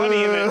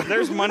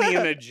 There's money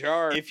in a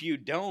jar. If you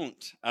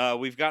don't,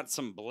 we've got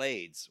some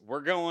blades.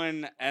 We're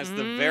going as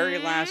the very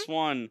last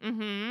one.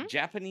 Mm-hmm.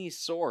 Japanese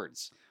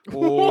swords.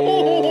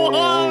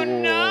 Oh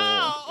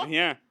no!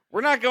 Yeah,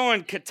 we're not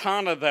going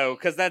katana though,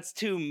 because that's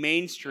too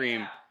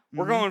mainstream.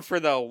 We're going for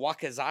the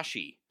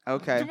wakizashi.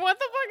 Okay. What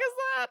the fuck is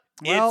that?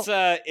 Well-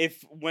 It's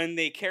if when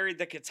they carried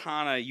the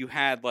katana, you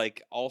had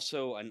like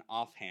also an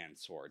offhand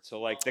sword.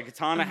 So like the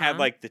katana had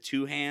like the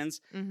two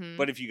hands, Mm-hmm.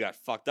 but if you got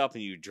fucked up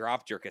and you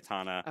dropped your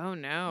katana, Oh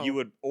no! you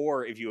would,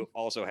 or if you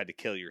also had to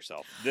kill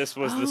yourself. This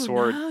was the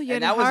sword. No, you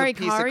And had that was a Harikari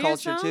piece of culture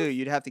yourself? too.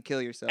 You'd have to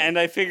kill yourself. And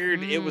I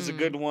figured it was a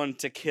good one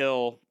to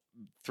kill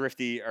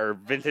thrifty or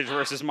vintage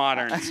versus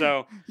modern.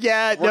 So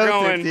yeah, we're no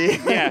going,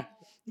 50. yeah,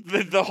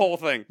 the whole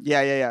thing.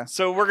 yeah.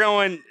 So we're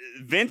going.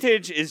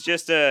 Vintage is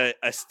just a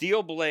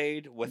steel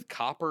blade with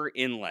copper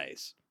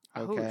inlays,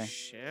 Okay. Oh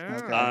shit!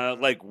 Okay.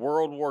 like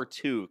World War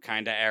II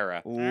kind of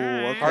era. Ooh,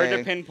 Alright. okay. Hard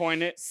to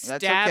pinpoint it.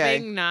 That's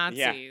Stabbing okay.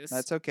 Nazis.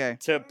 That's okay.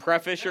 To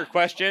preface your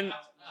question,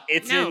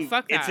 it's No,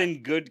 fuck it's that.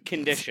 in good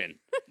condition.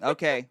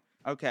 Okay.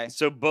 Okay.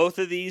 So both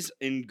of these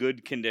in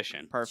good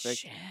condition. Perfect.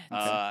 Shit.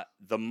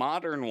 The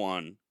modern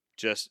one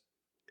just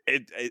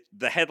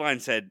the headline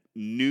said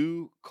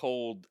new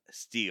cold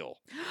steel,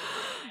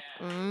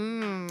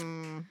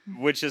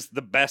 which is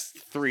the best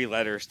 3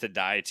 letters to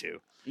die to,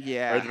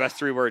 Yeah. or the best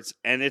 3 words,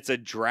 and it's a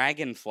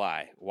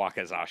dragonfly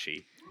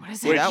wakizashi. What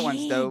is See, it? that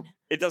one's dope.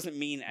 It doesn't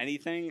mean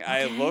anything.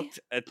 I Okay. looked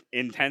at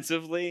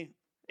intensively.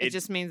 It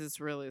just means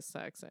it's really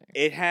sexy.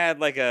 It had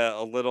like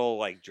a little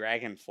like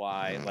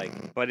dragonfly,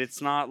 like, but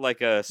it's not like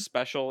a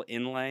special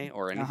inlay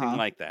or anything Uh-huh.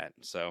 like that.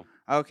 So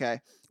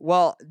Okay.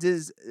 Well,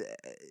 does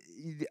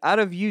out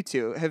of you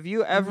two, have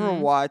you ever Mhm.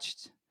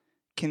 watched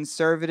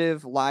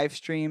conservative live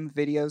stream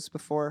videos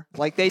before?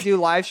 Like they do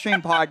live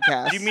stream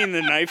podcasts. do you mean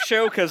the knife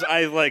show? Because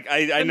I know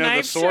the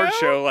knife sword show?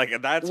 show. Like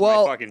that's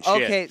well, my fucking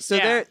shit. okay, so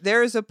Yeah.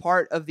 there is a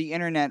part of the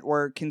internet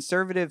where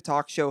conservative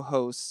talk show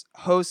hosts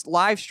host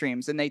live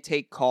streams and they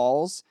take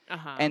calls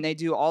Uh-huh. and they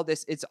do all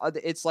this.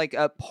 It's like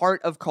a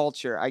part of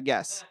culture, I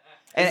guess.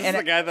 Is this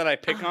the guy that I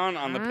pick on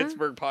the Uh-huh.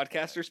 Pittsburgh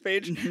podcasters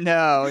page?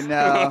 No,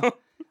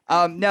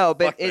 no,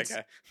 but Fuck that it's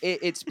guy.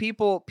 it's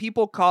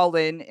people call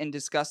in and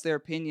discuss their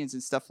opinions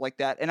and stuff like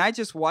that, and I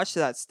just watch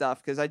that stuff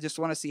because I just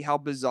want to see how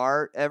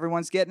bizarre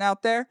everyone's getting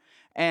out there.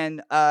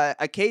 And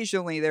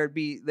occasionally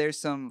there's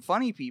some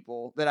funny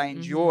people that I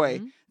enjoy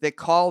Mhm. that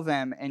call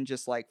them and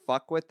just like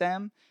fuck with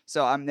them.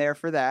 So I'm there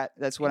for that.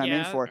 That's what I'm in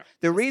Yeah, for.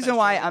 The reason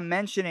why especially. I'm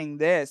mentioning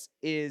this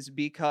is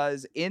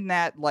because in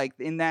that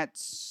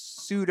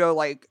pseudo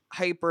like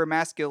hyper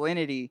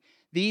masculinity,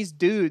 these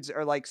dudes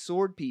are like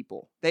sword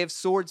people. They have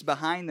swords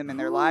behind them in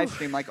their live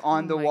stream, like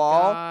on the Oh my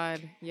wall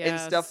God, and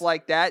stuff yes.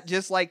 like that.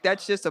 Just like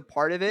that's just a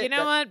part of it. You know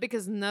that- what?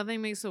 Because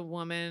nothing makes a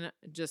woman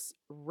just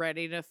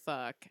ready to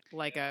fuck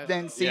like a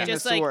Than seeing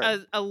just a like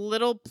sword. a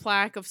little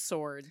plaque of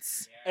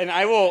swords And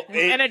I will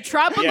and a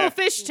tropical yeah.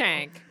 fish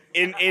tank.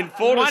 in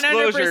full 100%.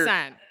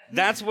 disclosure.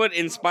 That's what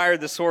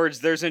inspired the swords.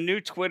 There's a new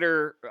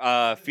Twitter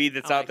feed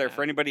that's I out like there that.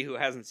 for anybody who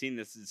hasn't seen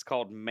this. It's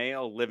called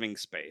Male Living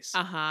Space.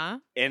 Uh-huh.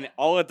 And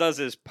all it does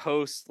is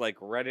post like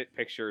Reddit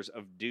pictures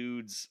of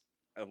dudes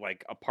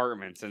like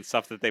apartments and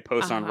stuff that they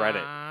post on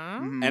Reddit.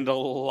 Uh-huh. Mhm. And a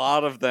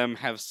lot of them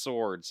have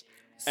swords.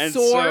 And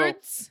so-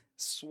 Swords?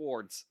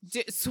 Swords.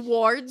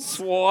 Swords?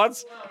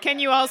 Swords. Can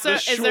you also The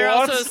is there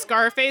also a Schwartz?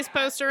 Scarface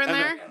poster in And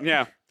there?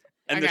 yeah.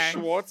 And Okay. the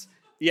Schwartz.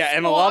 Yeah,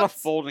 and a lot of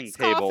Swords? folding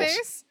tables.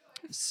 Scarface?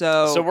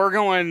 So So we're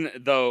going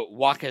the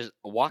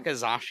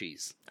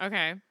wakizashis.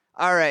 Okay.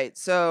 all right.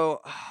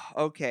 So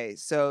okay.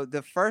 So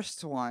the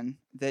first one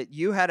that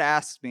you had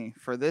asked me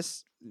for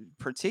this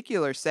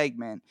particular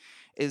segment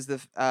is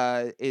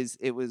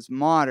it was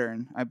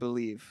modern, I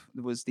believe,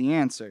 was the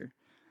answer.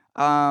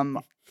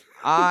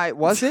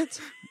 Was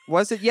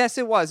it? Yes,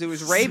 it was. It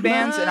was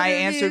Ray-Bans, and I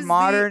Modern answered is the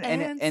modern,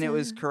 and it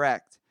was answer.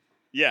 correct.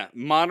 Yeah,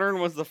 modern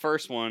was the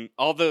first one.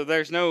 Although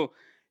there's no,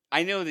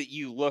 I know that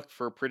you look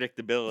for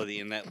predictability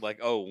in that, like,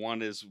 oh,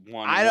 one is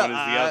one, I and don't- one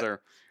is the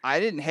other. I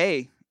didn't.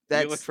 Hey,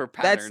 that's look for that's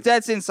patterns.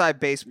 that's inside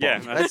baseball. Yeah,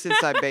 that's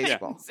inside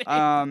baseball.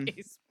 Same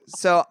face.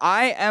 So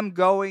I am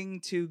going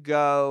to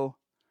go.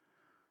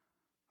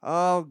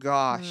 Oh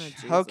gosh.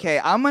 Jesus. Okay,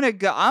 I'm gonna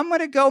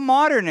go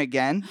modern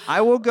again.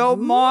 I will go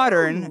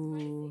modern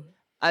Ooh.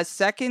 a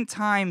second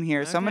time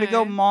here. So I'm gonna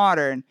go Okay.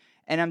 modern,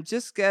 and I'm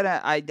just gonna.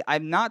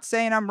 I'm not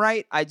saying I'm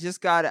right. I just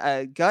got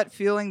a gut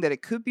feeling that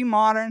it could be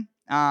modern.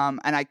 And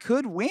I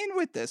could win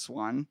with this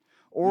one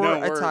or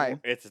No, a tie.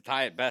 It's a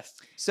tie at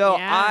best. So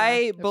Yeah,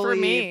 I for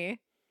believe. me.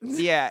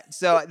 Yeah.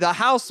 So the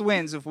house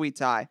wins if we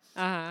tie.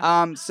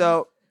 Uh-huh.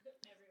 So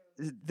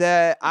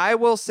I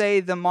will say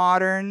the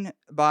modern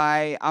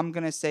by I'm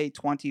gonna say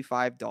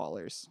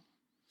 $25.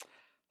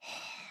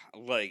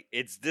 Like,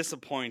 it's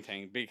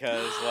disappointing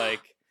because,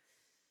 like,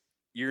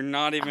 you're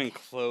not even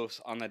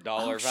close on the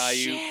dollar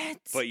value, Shit.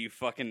 but you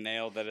fucking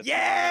nailed that. It's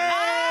Yeah.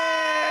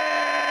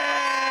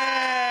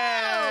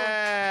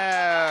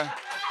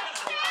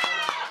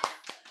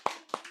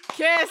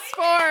 Kiss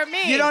for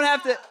me. You don't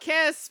have to.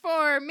 Kiss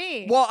for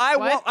me. Well, I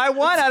What?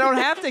 won. I don't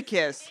have to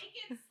kiss.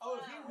 Oh,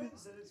 if he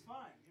wins, then it's fine.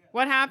 Yeah.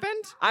 What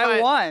happened? I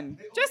What? won.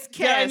 Just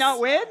kiss. Did I not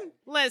win?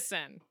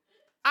 Listen.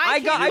 I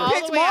came all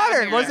picked the way out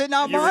modern. here. Was it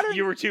not You were- modern?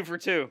 You were 2 for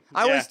 2.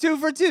 I was 2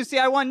 for 2. See,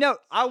 I won. No,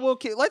 I will.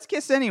 Let's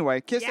kiss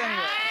anyway. Kiss anyway.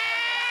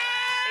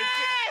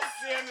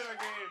 It's the end of the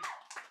game.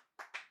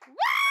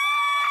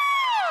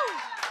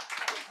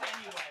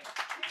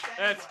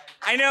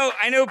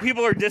 I know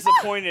people are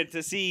disappointed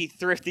to see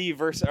thrifty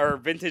versus or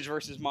vintage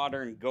versus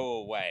modern go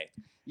away.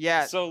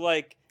 Yeah. So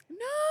like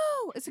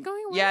No, is it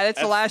going away? Yeah,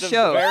 that's the last the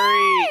show.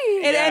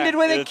 It yeah, ended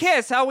with a it's-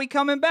 kiss. How we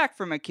coming back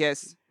from a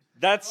kiss?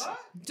 That's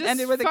Just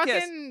ended with a fucking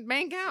kiss.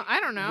 make out. I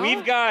don't know.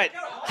 we've got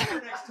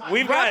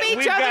Rub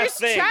each other's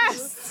things.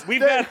 chests. We've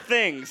got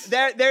things.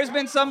 There's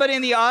been somebody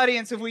in the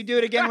audience. If we do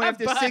it again, we have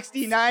to Butts.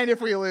 69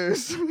 if we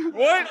lose.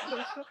 What?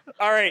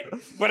 All right,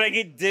 but I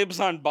get dibs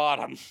on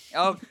bottom.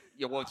 Oh,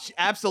 yeah, well,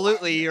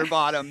 absolutely, your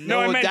bottom. No,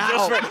 I meant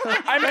doubt. just for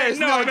I meant There's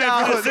no, no I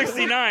meant for the doubt.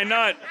 69,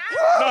 not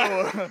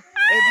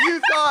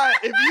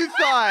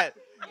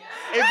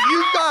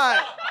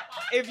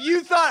if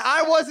you thought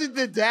I wasn't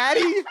the daddy,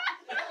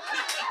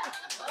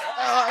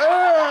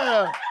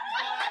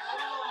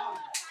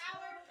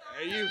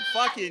 you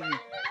fucking.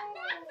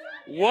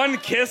 one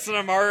kiss and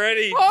I'm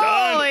already done.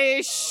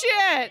 Holy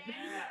shit!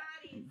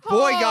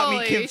 Boy got me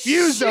Holy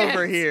confused shit.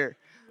 over here.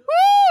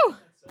 Woo!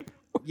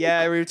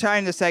 Yeah, we were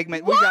trying the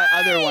segment. We got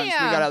other ones. We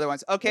got other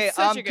ones. Okay, It's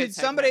such a good could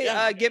somebody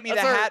segment. get me the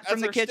That's our- hat from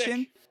that's the our kitchen?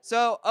 shtick.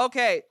 So,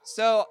 okay,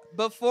 so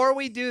before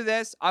we do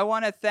this, I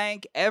want to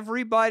thank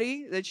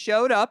everybody that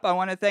showed up. I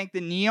want to thank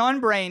the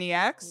Neon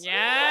Brainiacs.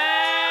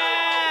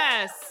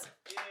 Yes.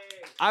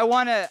 I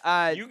want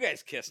to You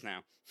guys kiss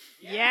now.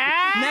 Yeah.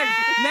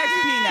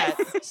 next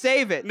peanut.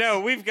 Save it. No,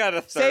 we've got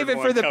a third Save it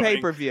one for the coming.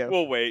 pay-per-view.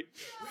 We'll wait.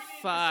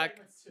 Fuck.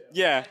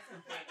 Yeah.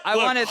 I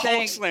Look, want to Hulk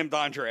thank slammed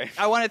Andre.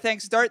 I want to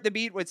thank Start the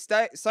Beat with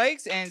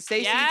Sykes and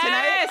Stacey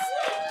tonight.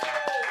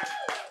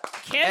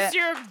 Yes. Kiss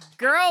your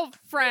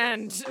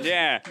girlfriend.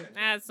 Yeah.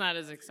 That's not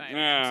as exciting.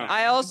 Yeah.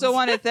 I also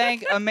want to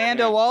thank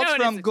Amanda Waltz No,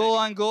 it from is Ghoul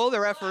on Ghoul, the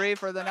referee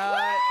for the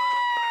night.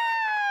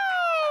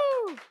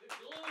 Woo!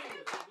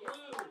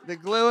 The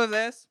glue of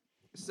this.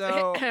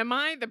 So Am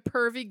I the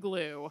pervy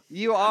glue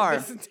you of are.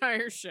 this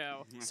entire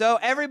show? So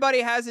everybody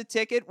has a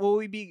ticket. We'll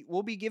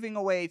be giving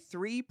away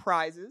 3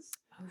 prizes.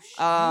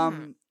 Oh,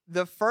 shit.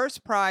 The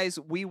first prize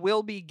we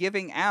will be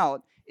giving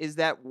out is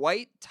that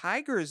white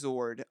Tiger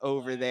Zord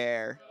over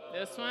there.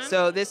 This one?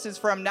 So this is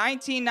from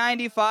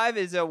 1995.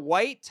 Is a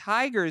white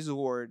Tiger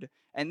Zord,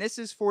 and this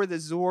is for the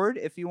Zord.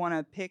 If you want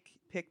to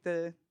pick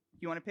the,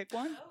 you want to pick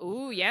one,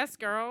 Ooh, yes,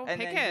 girl. and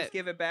Pick then it. just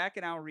give it back,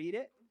 and I'll read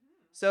it.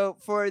 So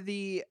for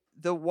the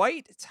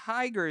white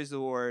Tiger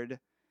Zord,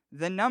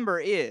 the number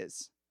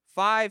is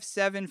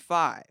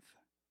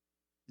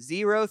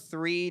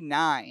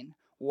 575039.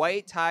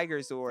 White Tiger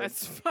Zord.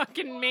 That's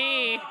fucking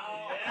me.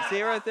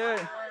 03. I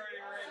didn't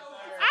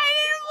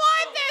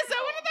want this.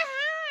 I wanted the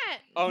hat.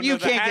 Oh, You no,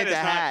 the can't hat get is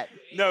the not- hat.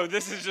 No,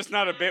 this is just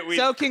not a bit.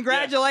 So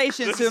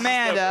congratulations to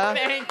Amanda.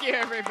 Thank you,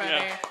 everybody.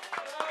 Yeah.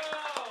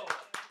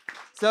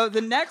 So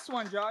the next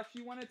one, Josh,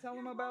 you want to tell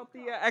them about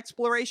the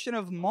exploration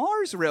of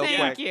Mars real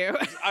Thank quick? you.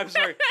 I'm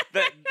sorry.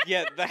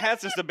 The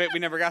hat's just a bit we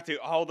never got to.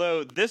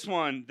 Although this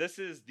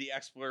is the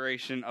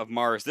exploration of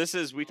Mars.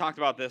 We talked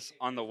about this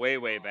on the way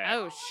back.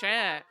 Oh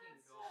shit.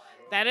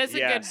 That is a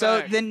Yeah. good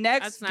So book. the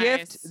next That's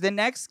gift, nice. the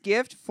next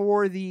gift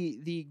for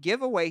the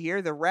giveaway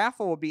here, the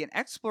raffle will be an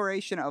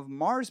exploration of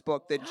Mars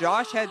book that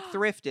Josh had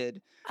thrifted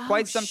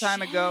quite some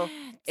time ago,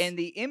 shit. and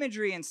the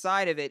imagery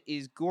inside of it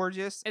is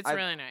gorgeous. It's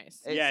really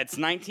nice. Yeah, it's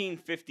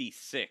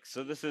 1956.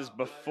 So this is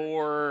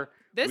before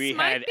This we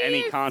might had be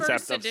any concept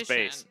first of edition.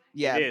 space.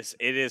 Yeah. It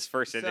is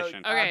first So,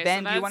 edition. Okay,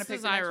 Ben, so do you that's wanna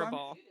pick the next one?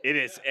 desirable. It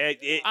is.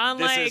 This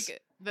Unlike is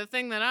the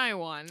thing that I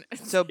won.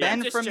 So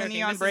Ben Just from the joking,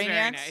 Neon this is very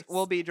Brainiacs nice.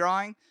 will be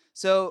drawing.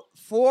 So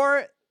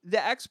for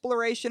the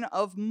exploration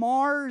of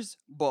Mars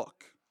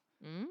book,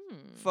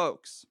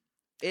 folks,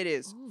 it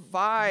is Ooh,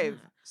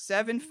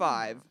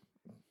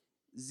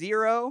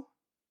 575040.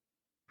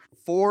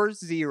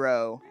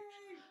 Oh!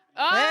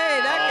 Hey,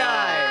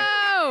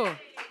 that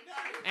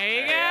There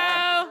you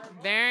go.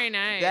 Very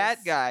nice.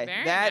 That guy.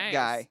 Very That nice.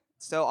 guy.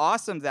 So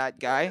awesome, that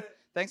guy.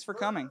 Thanks for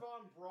coming.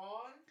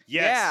 yes.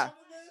 Yeah.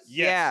 Yes.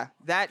 Yeah,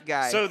 that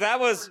guy. So that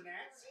was.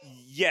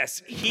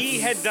 Yes, he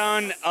had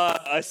done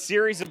a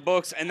series of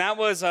books, and that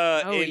was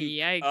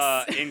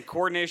yikes. in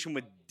coordination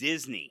with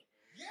Disney.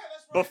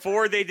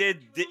 Before they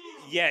did,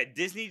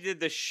 Disney did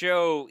the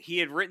show. He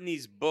had written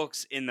these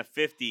books in the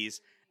 50s,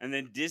 and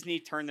then Disney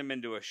turned them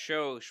into a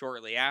show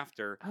shortly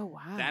after. Oh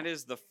wow. That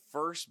is the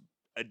first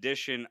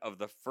edition of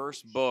the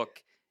first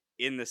book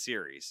in the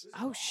series.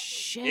 Oh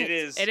shit. It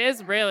is- It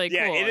is really cool.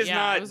 Yeah, it is I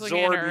not was looking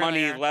at it Zord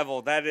money earlier.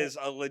 level. That is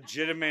a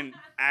legitimate,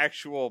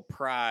 actual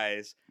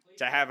prize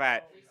to have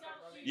at.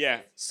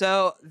 Yeah.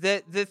 So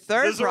the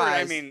third The Zord,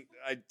 prize. I mean,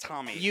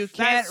 Tommy. You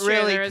can't That's true.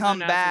 really There is no come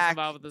Nazis back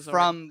involved with the sword.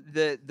 from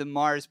the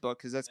Mars book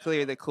because that's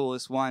clearly the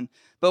coolest one.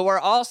 But we're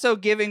also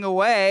giving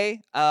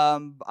away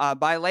by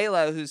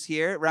Layla, who's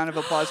here. Round of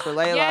applause for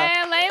Layla.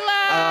 Yeah,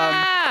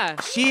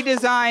 Layla! She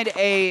designed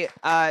a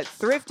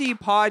Thrifty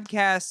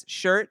Podcast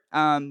shirt.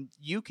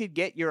 You could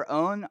get your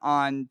own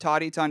on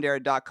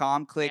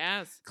ToddyTondera.com. Click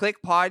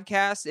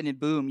podcast, and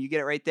boom, you get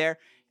it right there.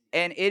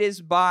 And it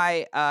is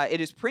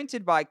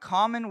printed by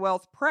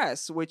Commonwealth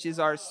Press, which is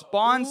our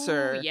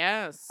sponsor. Ooh,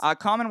 yes.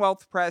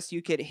 Commonwealth Press,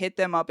 you could hit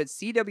them up at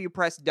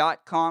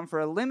cwpress.com for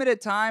a limited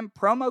time.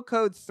 Promo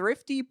code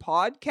Thrifty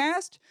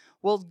Podcast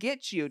will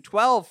get you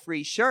 12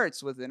 free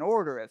shirts with an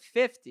order of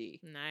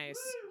 50. Nice.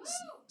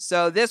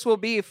 So this will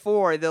be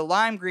for the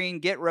lime green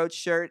Get Roach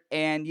shirt.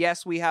 And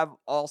yes, we have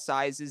all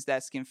sizes.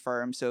 That's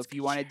confirmed. So if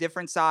you want a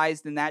different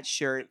size than that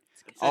shirt,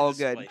 all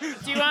good.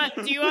 Do you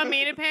want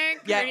me to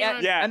pick?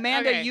 Yeah.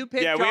 Amanda, okay. you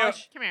pick. Yeah,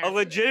 Josh. we have a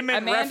legitimate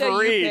Amanda,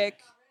 referee. you pick.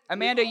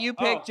 Amanda, you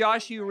pick.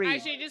 Josh, you read.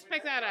 Actually, just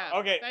pick that up.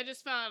 Okay. That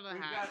just fell out of the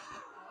hat.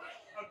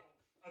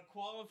 A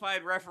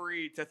qualified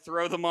referee to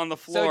throw them on the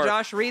floor. So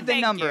Josh, read the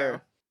number.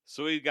 You.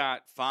 So we've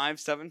got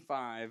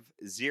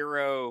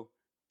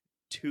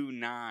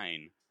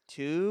 575029.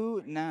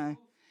 29.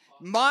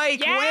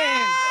 Mike Yeah!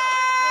 wins.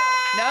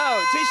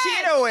 No,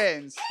 Tashina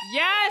wins.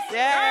 Yes, Yay!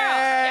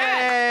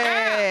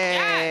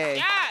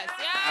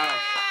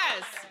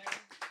 Yes.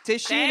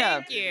 Tashina.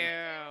 Thank you.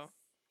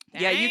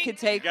 Yeah, you could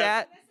take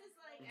that.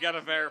 You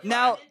gotta verify.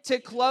 Now, to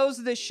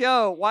close the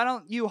show, why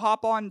don't you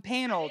hop on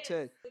panel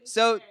to?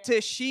 So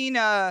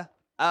Tashina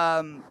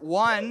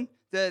won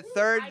the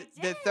third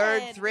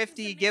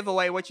Thrifty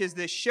giveaway, which is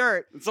this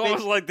shirt. It's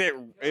almost like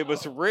it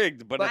was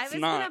rigged, but it's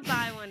not. I was gonna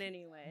buy one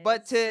anyway.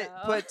 But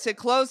to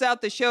close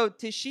out the show,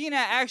 Tashina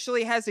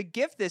actually has a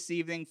gift this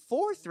evening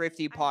for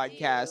Thrifty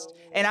Podcast,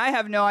 and I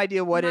have no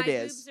idea what it is.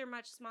 My boobs are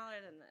much smaller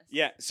than this.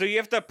 Yeah, so you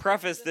have to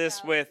preface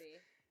this with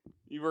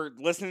you were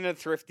listening to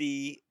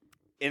Thrifty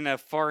in a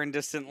far and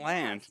distant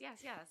land.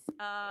 Yes.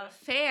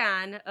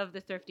 Fan of the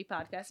Thrifty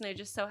Podcast, and I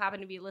just so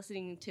happened to be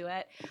listening to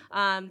it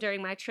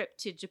during my trip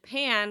to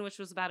Japan, which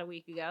was about a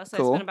week ago. So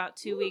Cool. I spent about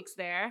 2 weeks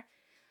there.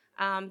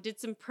 Did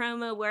some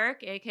promo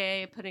work,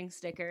 aka putting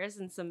stickers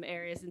in some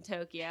areas in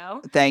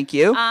Tokyo. Thank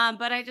you.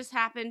 But I just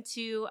happened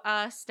to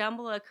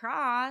stumble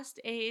across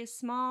a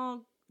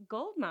small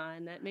gold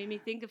mine that made me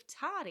think of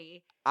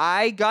Toddy.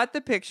 I got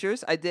the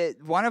pictures. I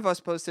did. One of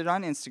us posted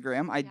on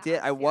Instagram. I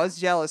was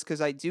jealous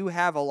because I do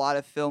have a lot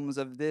of films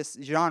of this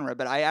genre,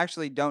 but I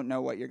actually don't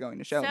know what you're going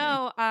to show me.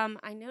 So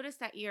I noticed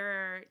that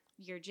your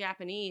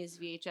Japanese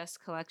VHS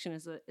collection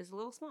is a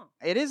little small.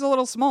 It is a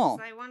little small.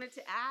 So I wanted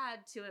to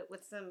add to it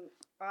with some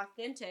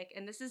authentic,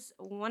 and this is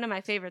one of my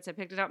favorites. I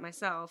picked it up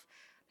myself.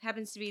 It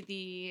happens to be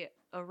the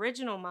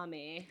original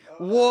Mummy.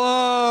 Whoa!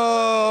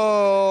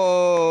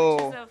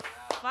 Which is a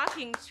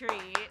fucking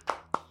treat.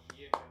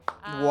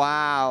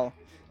 Wow.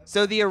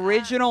 So the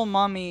original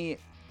Mummy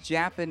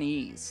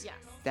Japanese. Yes.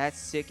 That's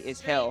sick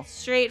as hell.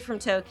 Straight from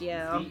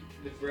Tokyo.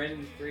 The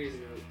Brendan Fraser.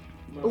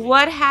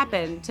 What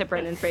happened to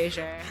Brendan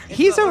Fraser?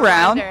 He's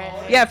around.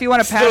 Yeah, if you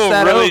want to pass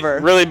that over.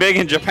 Really big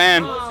in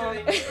Japan.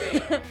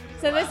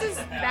 So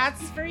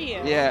that's for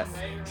you. Yeah.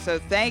 So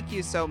thank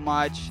you so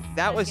much.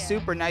 That was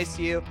super nice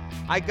of you.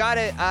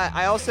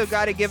 I also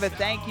gotta give a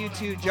thank you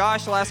to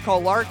Josh Last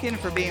Call Larkin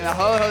for being the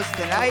host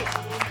tonight.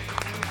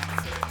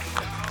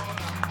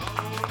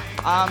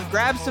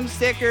 Grab some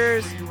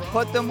stickers,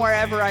 put them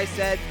wherever I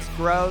said it's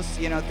gross.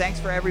 Thanks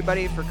for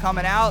everybody for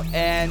coming out,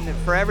 and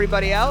for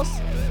everybody else,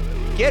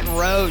 get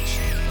roached.